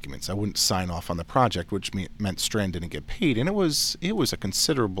on the documents. I wouldn't sign off on the project, which meant Strand didn't get paid, and it was a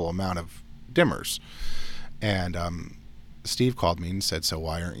considerable amount of dimmers. And Steve called me and said, "So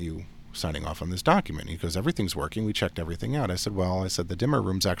why aren't you signing off on this document?" He goes, "Everything's working. We checked everything out." I said, the dimmer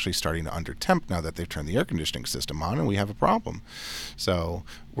room's actually starting to under temp now that they've turned the air conditioning system on, and we have a problem. So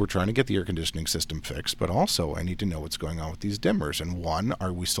we're trying to get the air conditioning system fixed, but also I need to know what's going on with these dimmers. And one,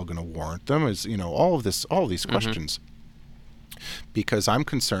 are we still going to warrant them? All of these questions. Because I'm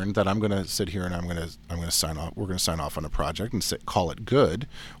concerned that I'm going to sit here and I'm going to sign off. We're going to sign off on a project and call it good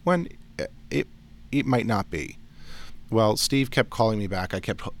when it might not be. Well, Steve kept calling me back. I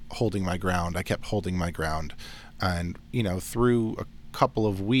kept holding my ground. And, through a couple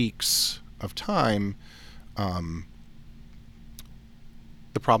of weeks of time, the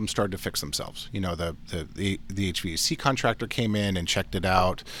problems started to fix themselves. The HVAC contractor came in and checked it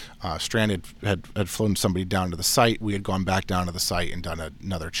out. Strand had flown somebody down to the site. We had gone back down to the site and done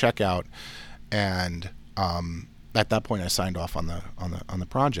another checkout. And at that point, I signed off on the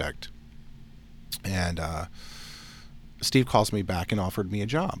project. And Steve calls me back and offered me a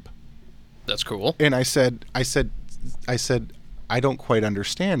job. That's cool. And I said, I don't quite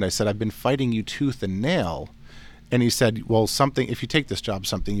understand. I said, I've been fighting you tooth and nail And he said, well, if you take this job,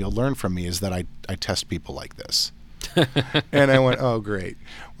 something you'll learn from me is that I test people like this. And I went, oh, great.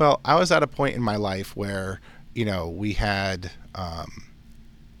 Well, I was at a point in my life where, we had a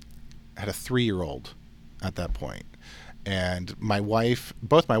 3-year-old at that point. And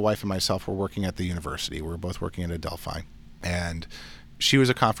both my wife and myself were working at the university. We were both working at Adelphi. And she was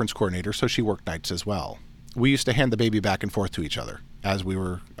a conference coordinator, so she worked nights as well. We used to hand the baby back and forth to each other as we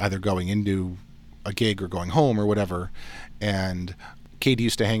were either going into a gig or going home or whatever. And Katie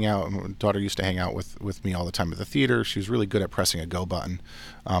used to hang out, my daughter used to hang out with me all the time at the theater. She was really good at pressing a go button.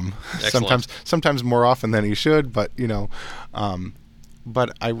 Sometimes more often than he should, but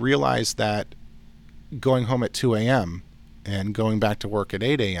but I realized that going home at 2 a.m. and going back to work at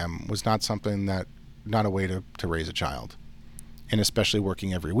 8 a.m. was not a way to raise a child. And especially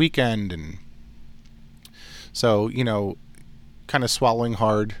working every weekend. And so, kind of swallowing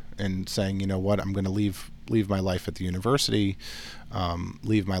hard and saying, you know what, I'm going to leave my life at the university,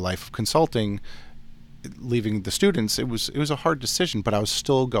 leave my life of consulting, leaving the students. It was a hard decision, but I was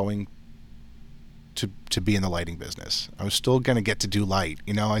still going to be in the lighting business. I was still going to get to do light.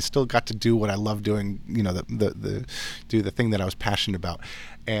 I still got to do what I love doing, do the thing that I was passionate about.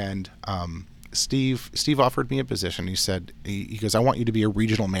 And Steve offered me a position. He said, he goes, I want you to be a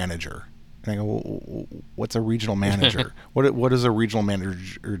regional manager. And I go, well, what's a regional manager? What does a regional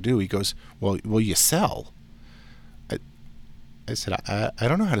manager do? He goes, well, you sell. I said, I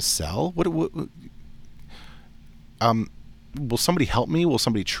don't know how to sell. What will somebody help me? Will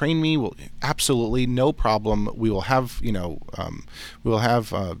somebody train me? Absolutely, no problem. We will have, the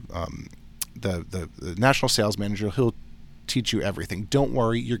national sales manager. He'll teach you everything. Don't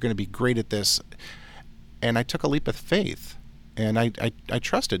worry, you're going to be great at this. And I took a leap of faith, and I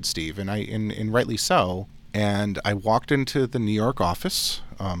trusted Steve, and rightly so. And I walked into the New York office,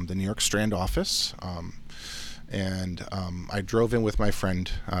 the New York Strand office, and I drove in with my friend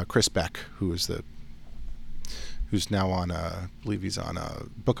Chris Beck, who's now on, I believe he's on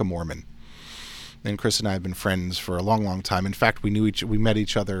Book of Mormon. And Chris and I have been friends for a long, long time. In fact, we met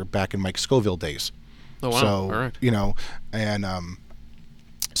each other back in Mike Scoville days. Oh wow! So, all right.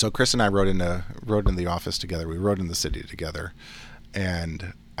 So Chris and I rode in the office together. We rode in the city together,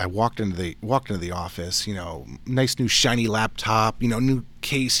 and I walked into the office. Nice new shiny laptop. New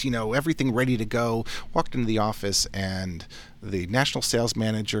case. Everything ready to go. Walked into the office, and the national sales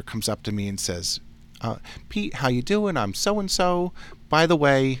manager comes up to me and says, Pete, how you doing? I'm so-and-so. By the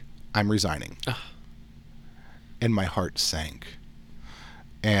way, I'm resigning. And my heart sank.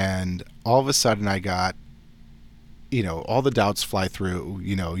 And all of a sudden I got, all the doubts fly through.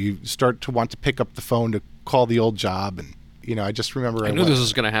 You start to want to pick up the phone to call the old job. And, I just remember I knew this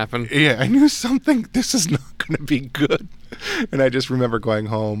was going to happen. Yeah, I knew this is not going to be good. And I just remember going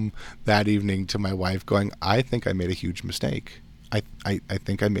home that evening to my wife going, I think I made a huge mistake. I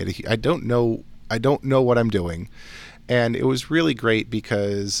think I made I don't know what I'm doing. And it was really great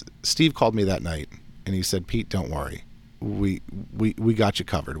because Steve called me that night and he said, Pete, don't worry. We got you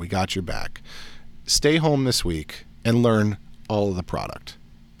covered. We got your back. Stay home this week and learn all of the product.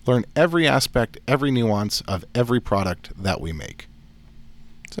 Learn every aspect, every nuance of every product that we make.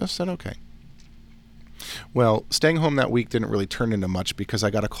 So I said, okay. Well, staying home that week didn't really turn into much because I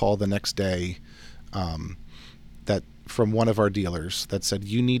got a call the next day that from one of our dealers that said,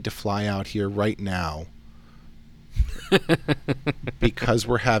 you need to fly out here right now because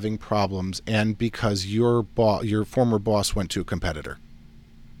we're having problems and because your former boss went to a competitor.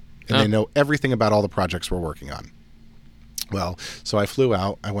 And they know everything about all the projects we're working on. Well, so I flew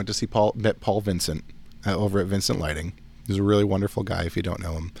out. I went to see met Paul Vincent over at Vincent Lighting. He's a really wonderful guy if you don't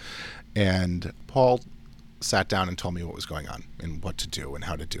know him. And Paul sat down and told me what was going on and what to do and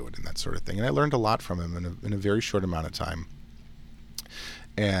how to do it and that sort of thing. And I learned a lot from him in a very short amount of time.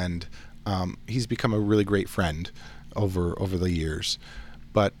 And he's become a really great friend over the years.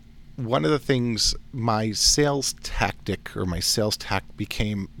 But one of the things my sales tactic or my sales tact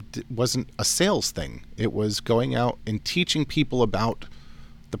wasn't a sales thing. It was going out and teaching people about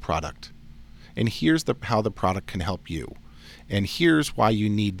the product. And here's how the product can help you. And here's why you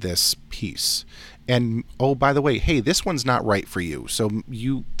need this piece. And oh, by the way, hey, this one's not right for you. So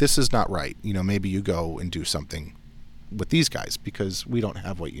this is not right. Maybe you go and do something with these guys because we don't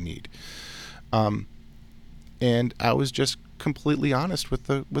have what you need. And I was just completely honest with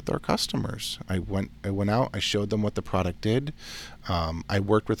our customers. I went out, I showed them what the product did. I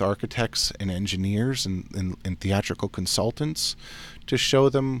worked with architects and engineers and theatrical consultants to show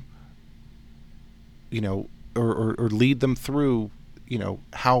them, or lead them through,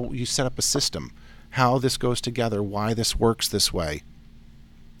 how you set up a system, how this goes together, why this works this way.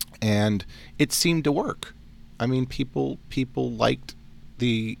 And it seemed to work. I mean, people liked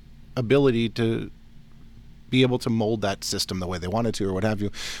the ability to be able to mold that system the way they wanted to or what have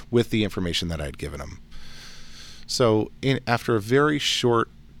you with the information that I'd given them. So after a very short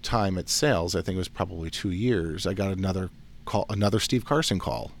time at sales, I think it was probably 2 years, I got another Steve Carson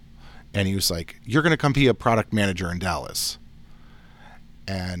call. And he was like, "You're going to come be a product manager in Dallas."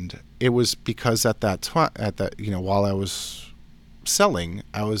 And it was because at that time, while I was selling,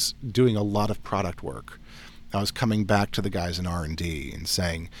 I was doing a lot of product work. I was coming back to the guys in R&D and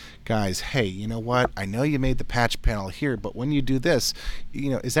saying, "Guys, hey, you know what? I know you made the patch panel here, but when you do this,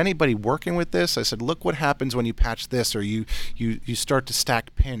 is anybody working with this?" I said, "Look what happens when you patch this, or you start to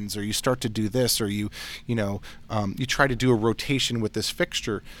stack pins, or you start to do this, or you try to do a rotation with this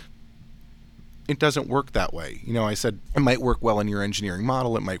fixture. It doesn't work that way." I said, it might work well in your engineering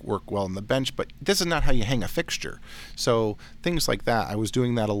model, it might work well in the bench, but this is not how you hang a fixture. So things like that, I was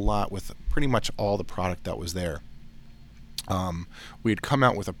doing that a lot with pretty much all the product that was there. We had come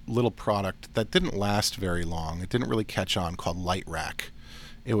out with a little product that didn't last very long. It didn't really catch on, called Light Rack.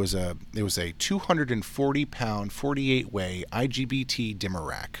 It was a 240-pound, 48-way IGBT dimmer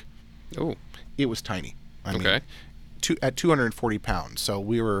rack. Oh. It was tiny. I okay. mean, at 240 pounds. So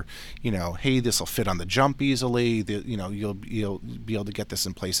we were, hey, this will fit on the jump easily. You'll be able to get this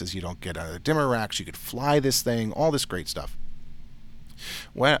in places you don't get out of the dimmer racks. You could fly this thing, all this great stuff.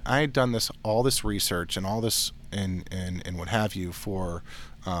 When I had done all this research and all this and what have you for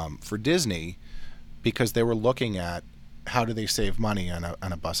Disney, because they were looking at how do they save money on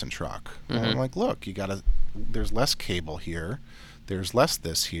a bus and truck. Mm-hmm. And I'm like, look, there's less cable here. There's less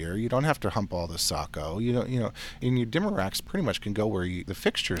this here. You don't have to hump all the Sacco. And your dimmer racks pretty much can go where the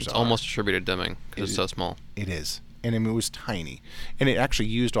fixtures are. It's almost distributed dimming because it's so small. It is. And I mean, it was tiny. And it actually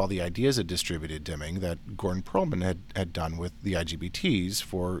used all the ideas of distributed dimming that Gordon Perlman had done with the IGBTs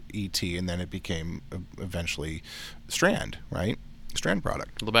for ET, and then it became eventually Strand, right? Strand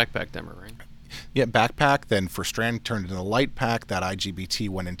product. The backpack dimmer, right? Yeah, backpack. Then for Strand turned into the light pack. That IGBT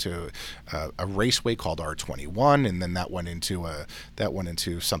went into a raceway called R21, and then that went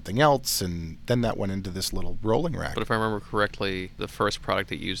into something else, and then that went into this little rolling rack. But if I remember correctly, the first product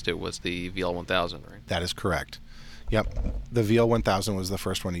that used it was the VL1000, right? That is correct. Yep, the VL1000 was the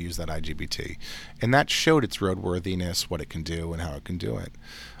first one to use that IGBT, and that showed its roadworthiness, what it can do, and how it can do it.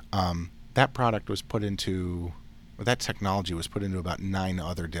 That product was put into, or that technology was put into about 9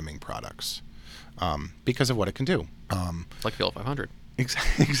 other dimming products. Because of what it can do. Like the L500.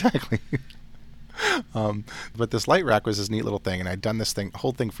 Exactly. But this light rack was this neat little thing, and I'd done this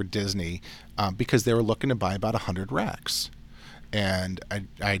whole thing for Disney because they were looking to buy about 100 racks. And it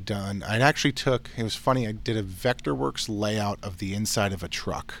was funny, I did a Vectorworks layout of the inside of a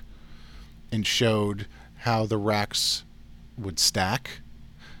truck and showed how the racks would stack,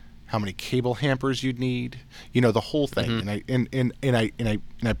 how many cable hampers you'd need, the whole thing. Mm-hmm. And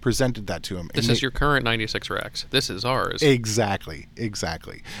I presented that to him. This is your current 96 racks. This is ours. Exactly.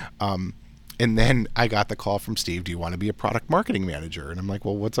 And then I got the call from Steve, "Do you want to be a product marketing manager?" And I'm like,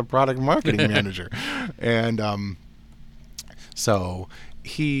 "Well, what's a product marketing manager?" And so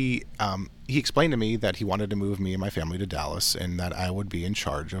he explained to me that he wanted to move me and my family to Dallas, and that I would be in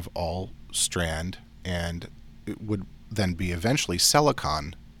charge of all Strand, and it would then be eventually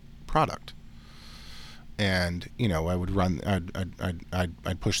Silicon product. And I would run,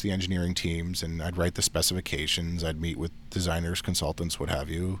 I'd push the engineering teams, and I'd write the specifications. I'd meet with designers, consultants, what have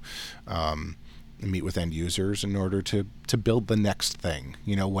you, meet with end users in order to build the next thing,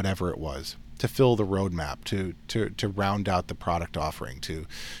 whatever it was, to fill the roadmap, to round out the product offering, to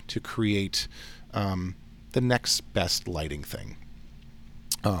create the next best lighting thing.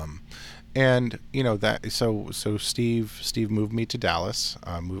 And that so Steve moved me to Dallas,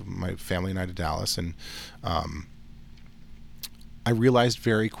 moved my family and I to Dallas, and I realized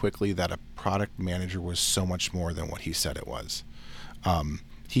very quickly that a product manager was so much more than what he said it was.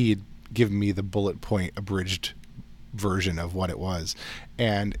 He had given me the bullet point abridged version of what it was,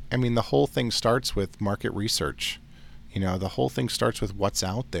 and I mean, the whole thing starts with market research. The whole thing starts with what's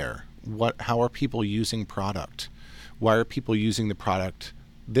out there. How are people using product? Why are people using the product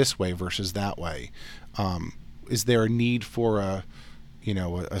this way versus that way? Is there a need for a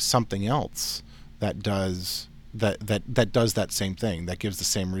something else that does that same thing, that gives the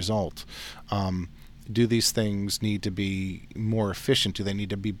same result? Do these things need to be more efficient? Do they need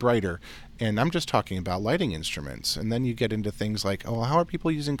to be brighter? And I'm just talking about lighting instruments. And then you get into things like, how are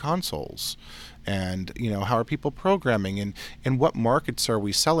people using consoles? And, how are people programming? And what markets are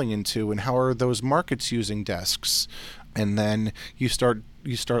we selling into? And how are those markets using desks? And then you start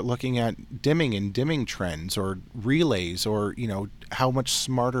looking at dimming and dimming trends, or relays, or how much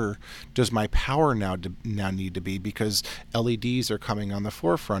smarter does my power now need to be, because LEDs are coming on the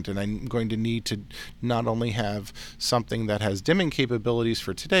forefront, and I'm going to need to not only have something that has dimming capabilities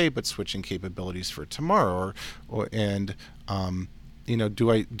for today, but switching capabilities for tomorrow,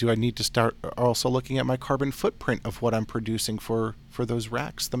 do I need to start also looking at my carbon footprint of what I'm producing for those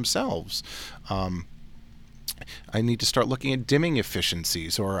racks themselves? I need to start looking at dimming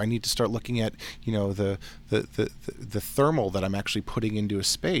efficiencies, or I need to start looking at the thermal that I'm actually putting into a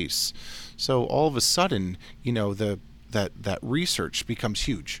space. So all of a sudden, that research becomes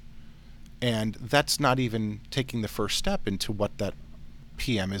huge, and that's not even taking the first step into what that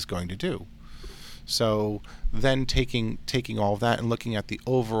PM is going to do. So then taking all of that and looking at the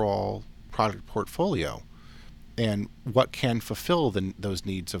overall product portfolio, and what can fulfill those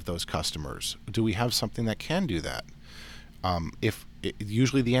needs of those customers. Do we have something that can do that?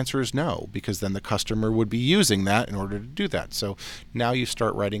 Usually the answer is no, because then the customer would be using that in order to do that. So now you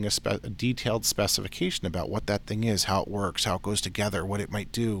start writing a detailed specification about what that thing is, how it works, how it goes together, what it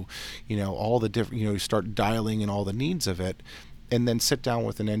might do, all the different, you start dialing in all the needs of it, and then sit down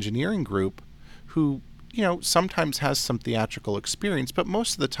with an engineering group who sometimes has some theatrical experience, but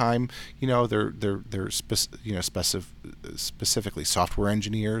most of the time, they're specifically software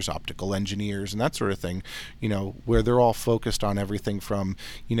engineers, optical engineers, and that sort of thing, where they're all focused on everything from,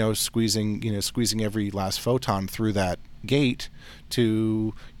 squeezing every last photon through that gate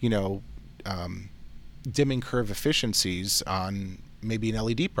to, dimming curve efficiencies on maybe an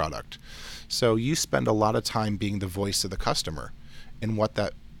LED product. So you spend a lot of time being the voice of the customer and what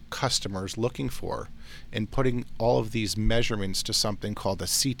that customer is looking for, and putting all of these measurements to something called a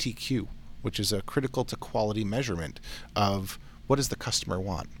CTQ, which is a critical to quality measurement of what does the customer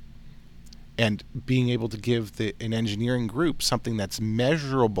want, and being able to give an engineering group something that's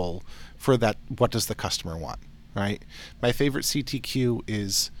measurable for that. What does the customer want, right? My favorite CTQ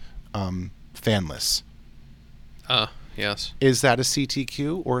is fanless. Yes. Is that a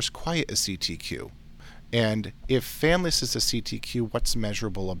CTQ, or is quiet a CTQ? And if fanless is a CTQ, what's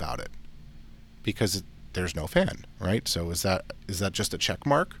measurable about it? Because there's no fan, right? So is that just a check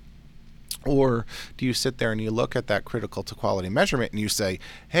mark? Or do you sit there and you look at that critical to quality measurement and you say,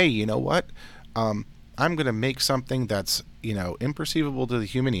 hey, you know what? I'm going to make something that's, imperceivable to the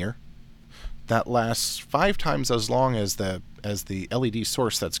human ear, that lasts 5 times as long as the LED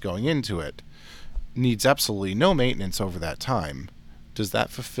source that's going into it, needs absolutely no maintenance over that time. Does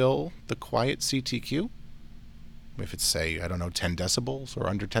that fulfill the quiet CTQ? If it's, say, 10 decibels or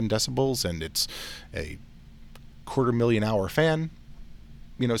under 10 decibels, and it's a 250,000 hour fan,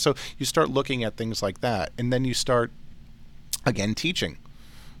 so you start looking at things like that, and then you start, again, teaching.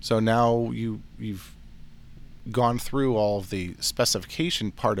 So now you've gone through all of the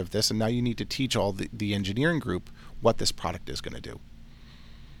specification part of this, and now you need to teach all the engineering group what this product is going to do.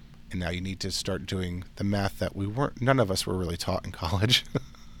 And now you need to start doing the math that none of us were really taught in college.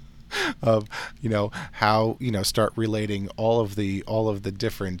 Of how start relating all of the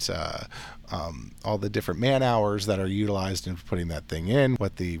different man hours that are utilized in putting that thing in,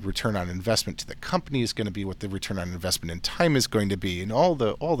 what the return on investment to the company is going to be, what the return on investment in time is going to be, and all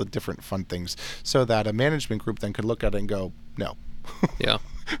the different fun things, so that a management group then could look at it and go, no. Yeah.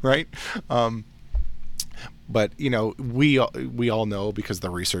 Right. But we all know, because of the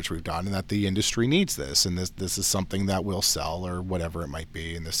research we've done, and that the industry needs this, and this is something that will sell, or whatever it might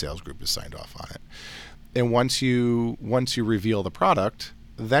be, and the sales group is signed off on it. And once you reveal the product,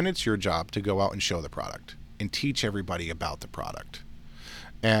 then it's your job to go out and show the product and teach everybody about the product.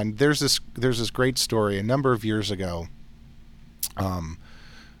 And there's this great story a number of years ago.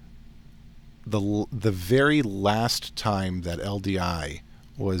 The very last time that LDI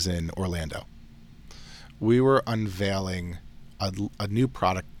was in Orlando, we were unveiling a new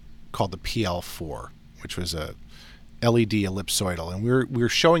product called the PL4, which was a LED ellipsoidal, and we were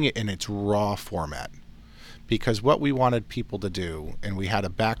showing it in its raw format, because what we wanted people to do, and we had a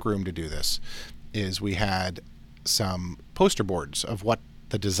back room to do this, is we had some poster boards of what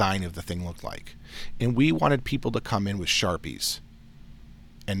the design of the thing looked like, and we wanted people to come in with Sharpies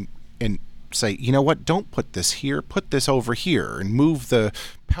and say, you know what, don't put this here, put this over here, and move the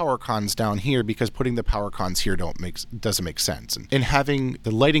power cons down here, because putting the power cons here doesn't make sense. And having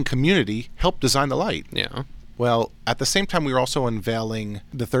the lighting community help design the light. Yeah. Well, at the same time, we were also unveiling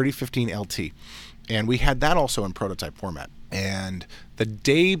the 3015 LT, and we had that also in prototype format. And the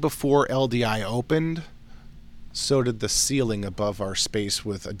day before LDI opened, so did the ceiling above our space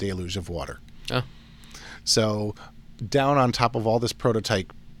with a deluge of water. Oh. So down on top of all this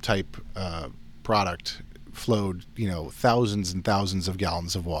prototype type product, flowed, thousands and thousands of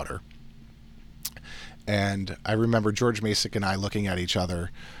gallons of water. And I remember George Masick and I looking at each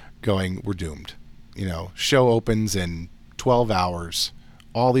other going, we're doomed. Show opens in 12 hours.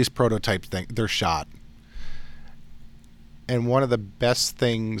 All these prototype things, they're shot. And one of the best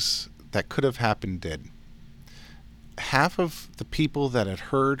things that could have happened did. Half of the people that had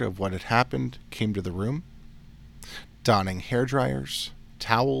heard of what had happened came to the room, donning hair dryers,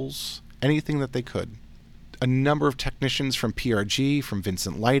 towels, anything that they could. A number of technicians from PRG, from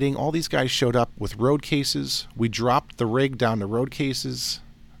Vincent Lighting, all these guys showed up with road cases. We dropped the rig down to road cases.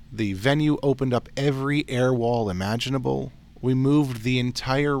 The venue opened up every air wall imaginable. We moved the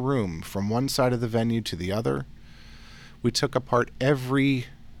entire room from one side of the venue to the other. We took apart every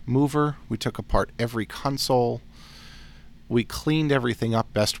mover. We took apart every console. We cleaned everything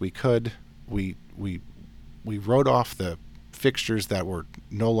up best we could. We wrote off the fixtures that were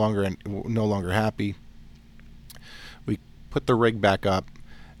no longer happy. We put the rig back up,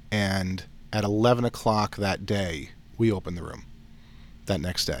 and at 11 o'clock that day, we opened the room. That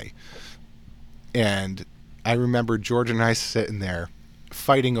next day. And I remember George and I sitting there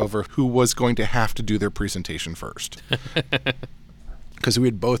fighting over who was going to have to do their presentation first. Because we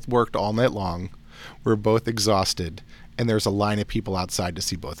had both worked all night long. We were both exhausted. And there's a line of people outside to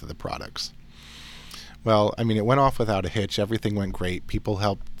see both of the products. Well, it went off without a hitch. Everything went great. People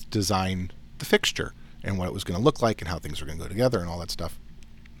helped design the fixture and what it was going to look like and how things were going to go together and all that stuff.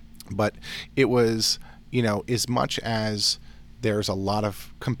 But it was, as much as there's a lot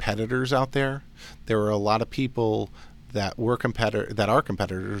of competitors out there, there are a lot of people that are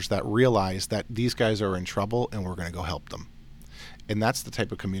competitors that realize that these guys are in trouble and we're going to go help them. And that's the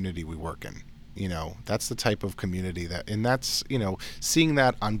type of community we work in. That's the type of community that's seeing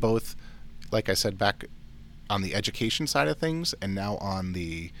that on both, like I said, back on the education side of things and now on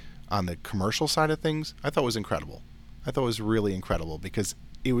the commercial side of things, I thought was incredible. I thought it was really incredible because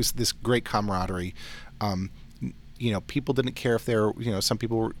it was this great camaraderie. People didn't care if they're, some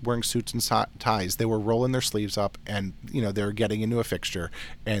people were wearing suits and ties. They were rolling their sleeves up and, they were getting into a fixture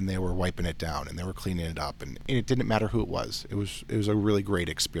and they were wiping it down and they were cleaning it up. And it didn't matter who it was. It was a really great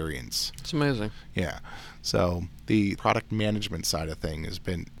experience. It's amazing. Yeah. So the product management side of thing has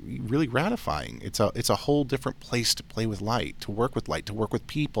been really gratifying. It's a whole different place to play with light, to work with light, to work with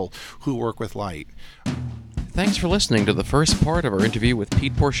people who work with light. Thanks for listening to the first part of our interview with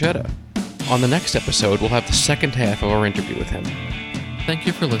Pete Porchetta. On the next episode, we'll have the second half of our interview with him. Thank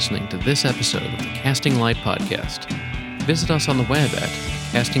you for listening to this episode of the Casting Light Podcast. Visit us on the web at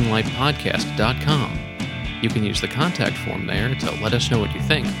castinglightpodcast.com. You can use the contact form there to let us know what you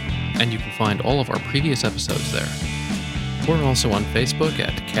think, and you can find all of our previous episodes there. We're also on Facebook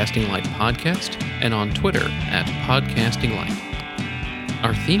at Casting Light Podcast and on Twitter at Podcasting Light.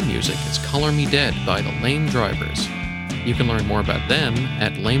 Our theme music is Color Me Dead by the Lame Drivers. You can learn more about them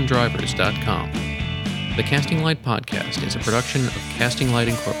at lamedrivers.com. The Casting Light Podcast is a production of Casting Light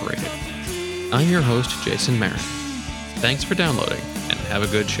Incorporated. I'm your host, Jason Merritt. Thanks for downloading, and have a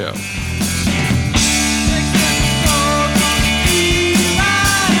good show.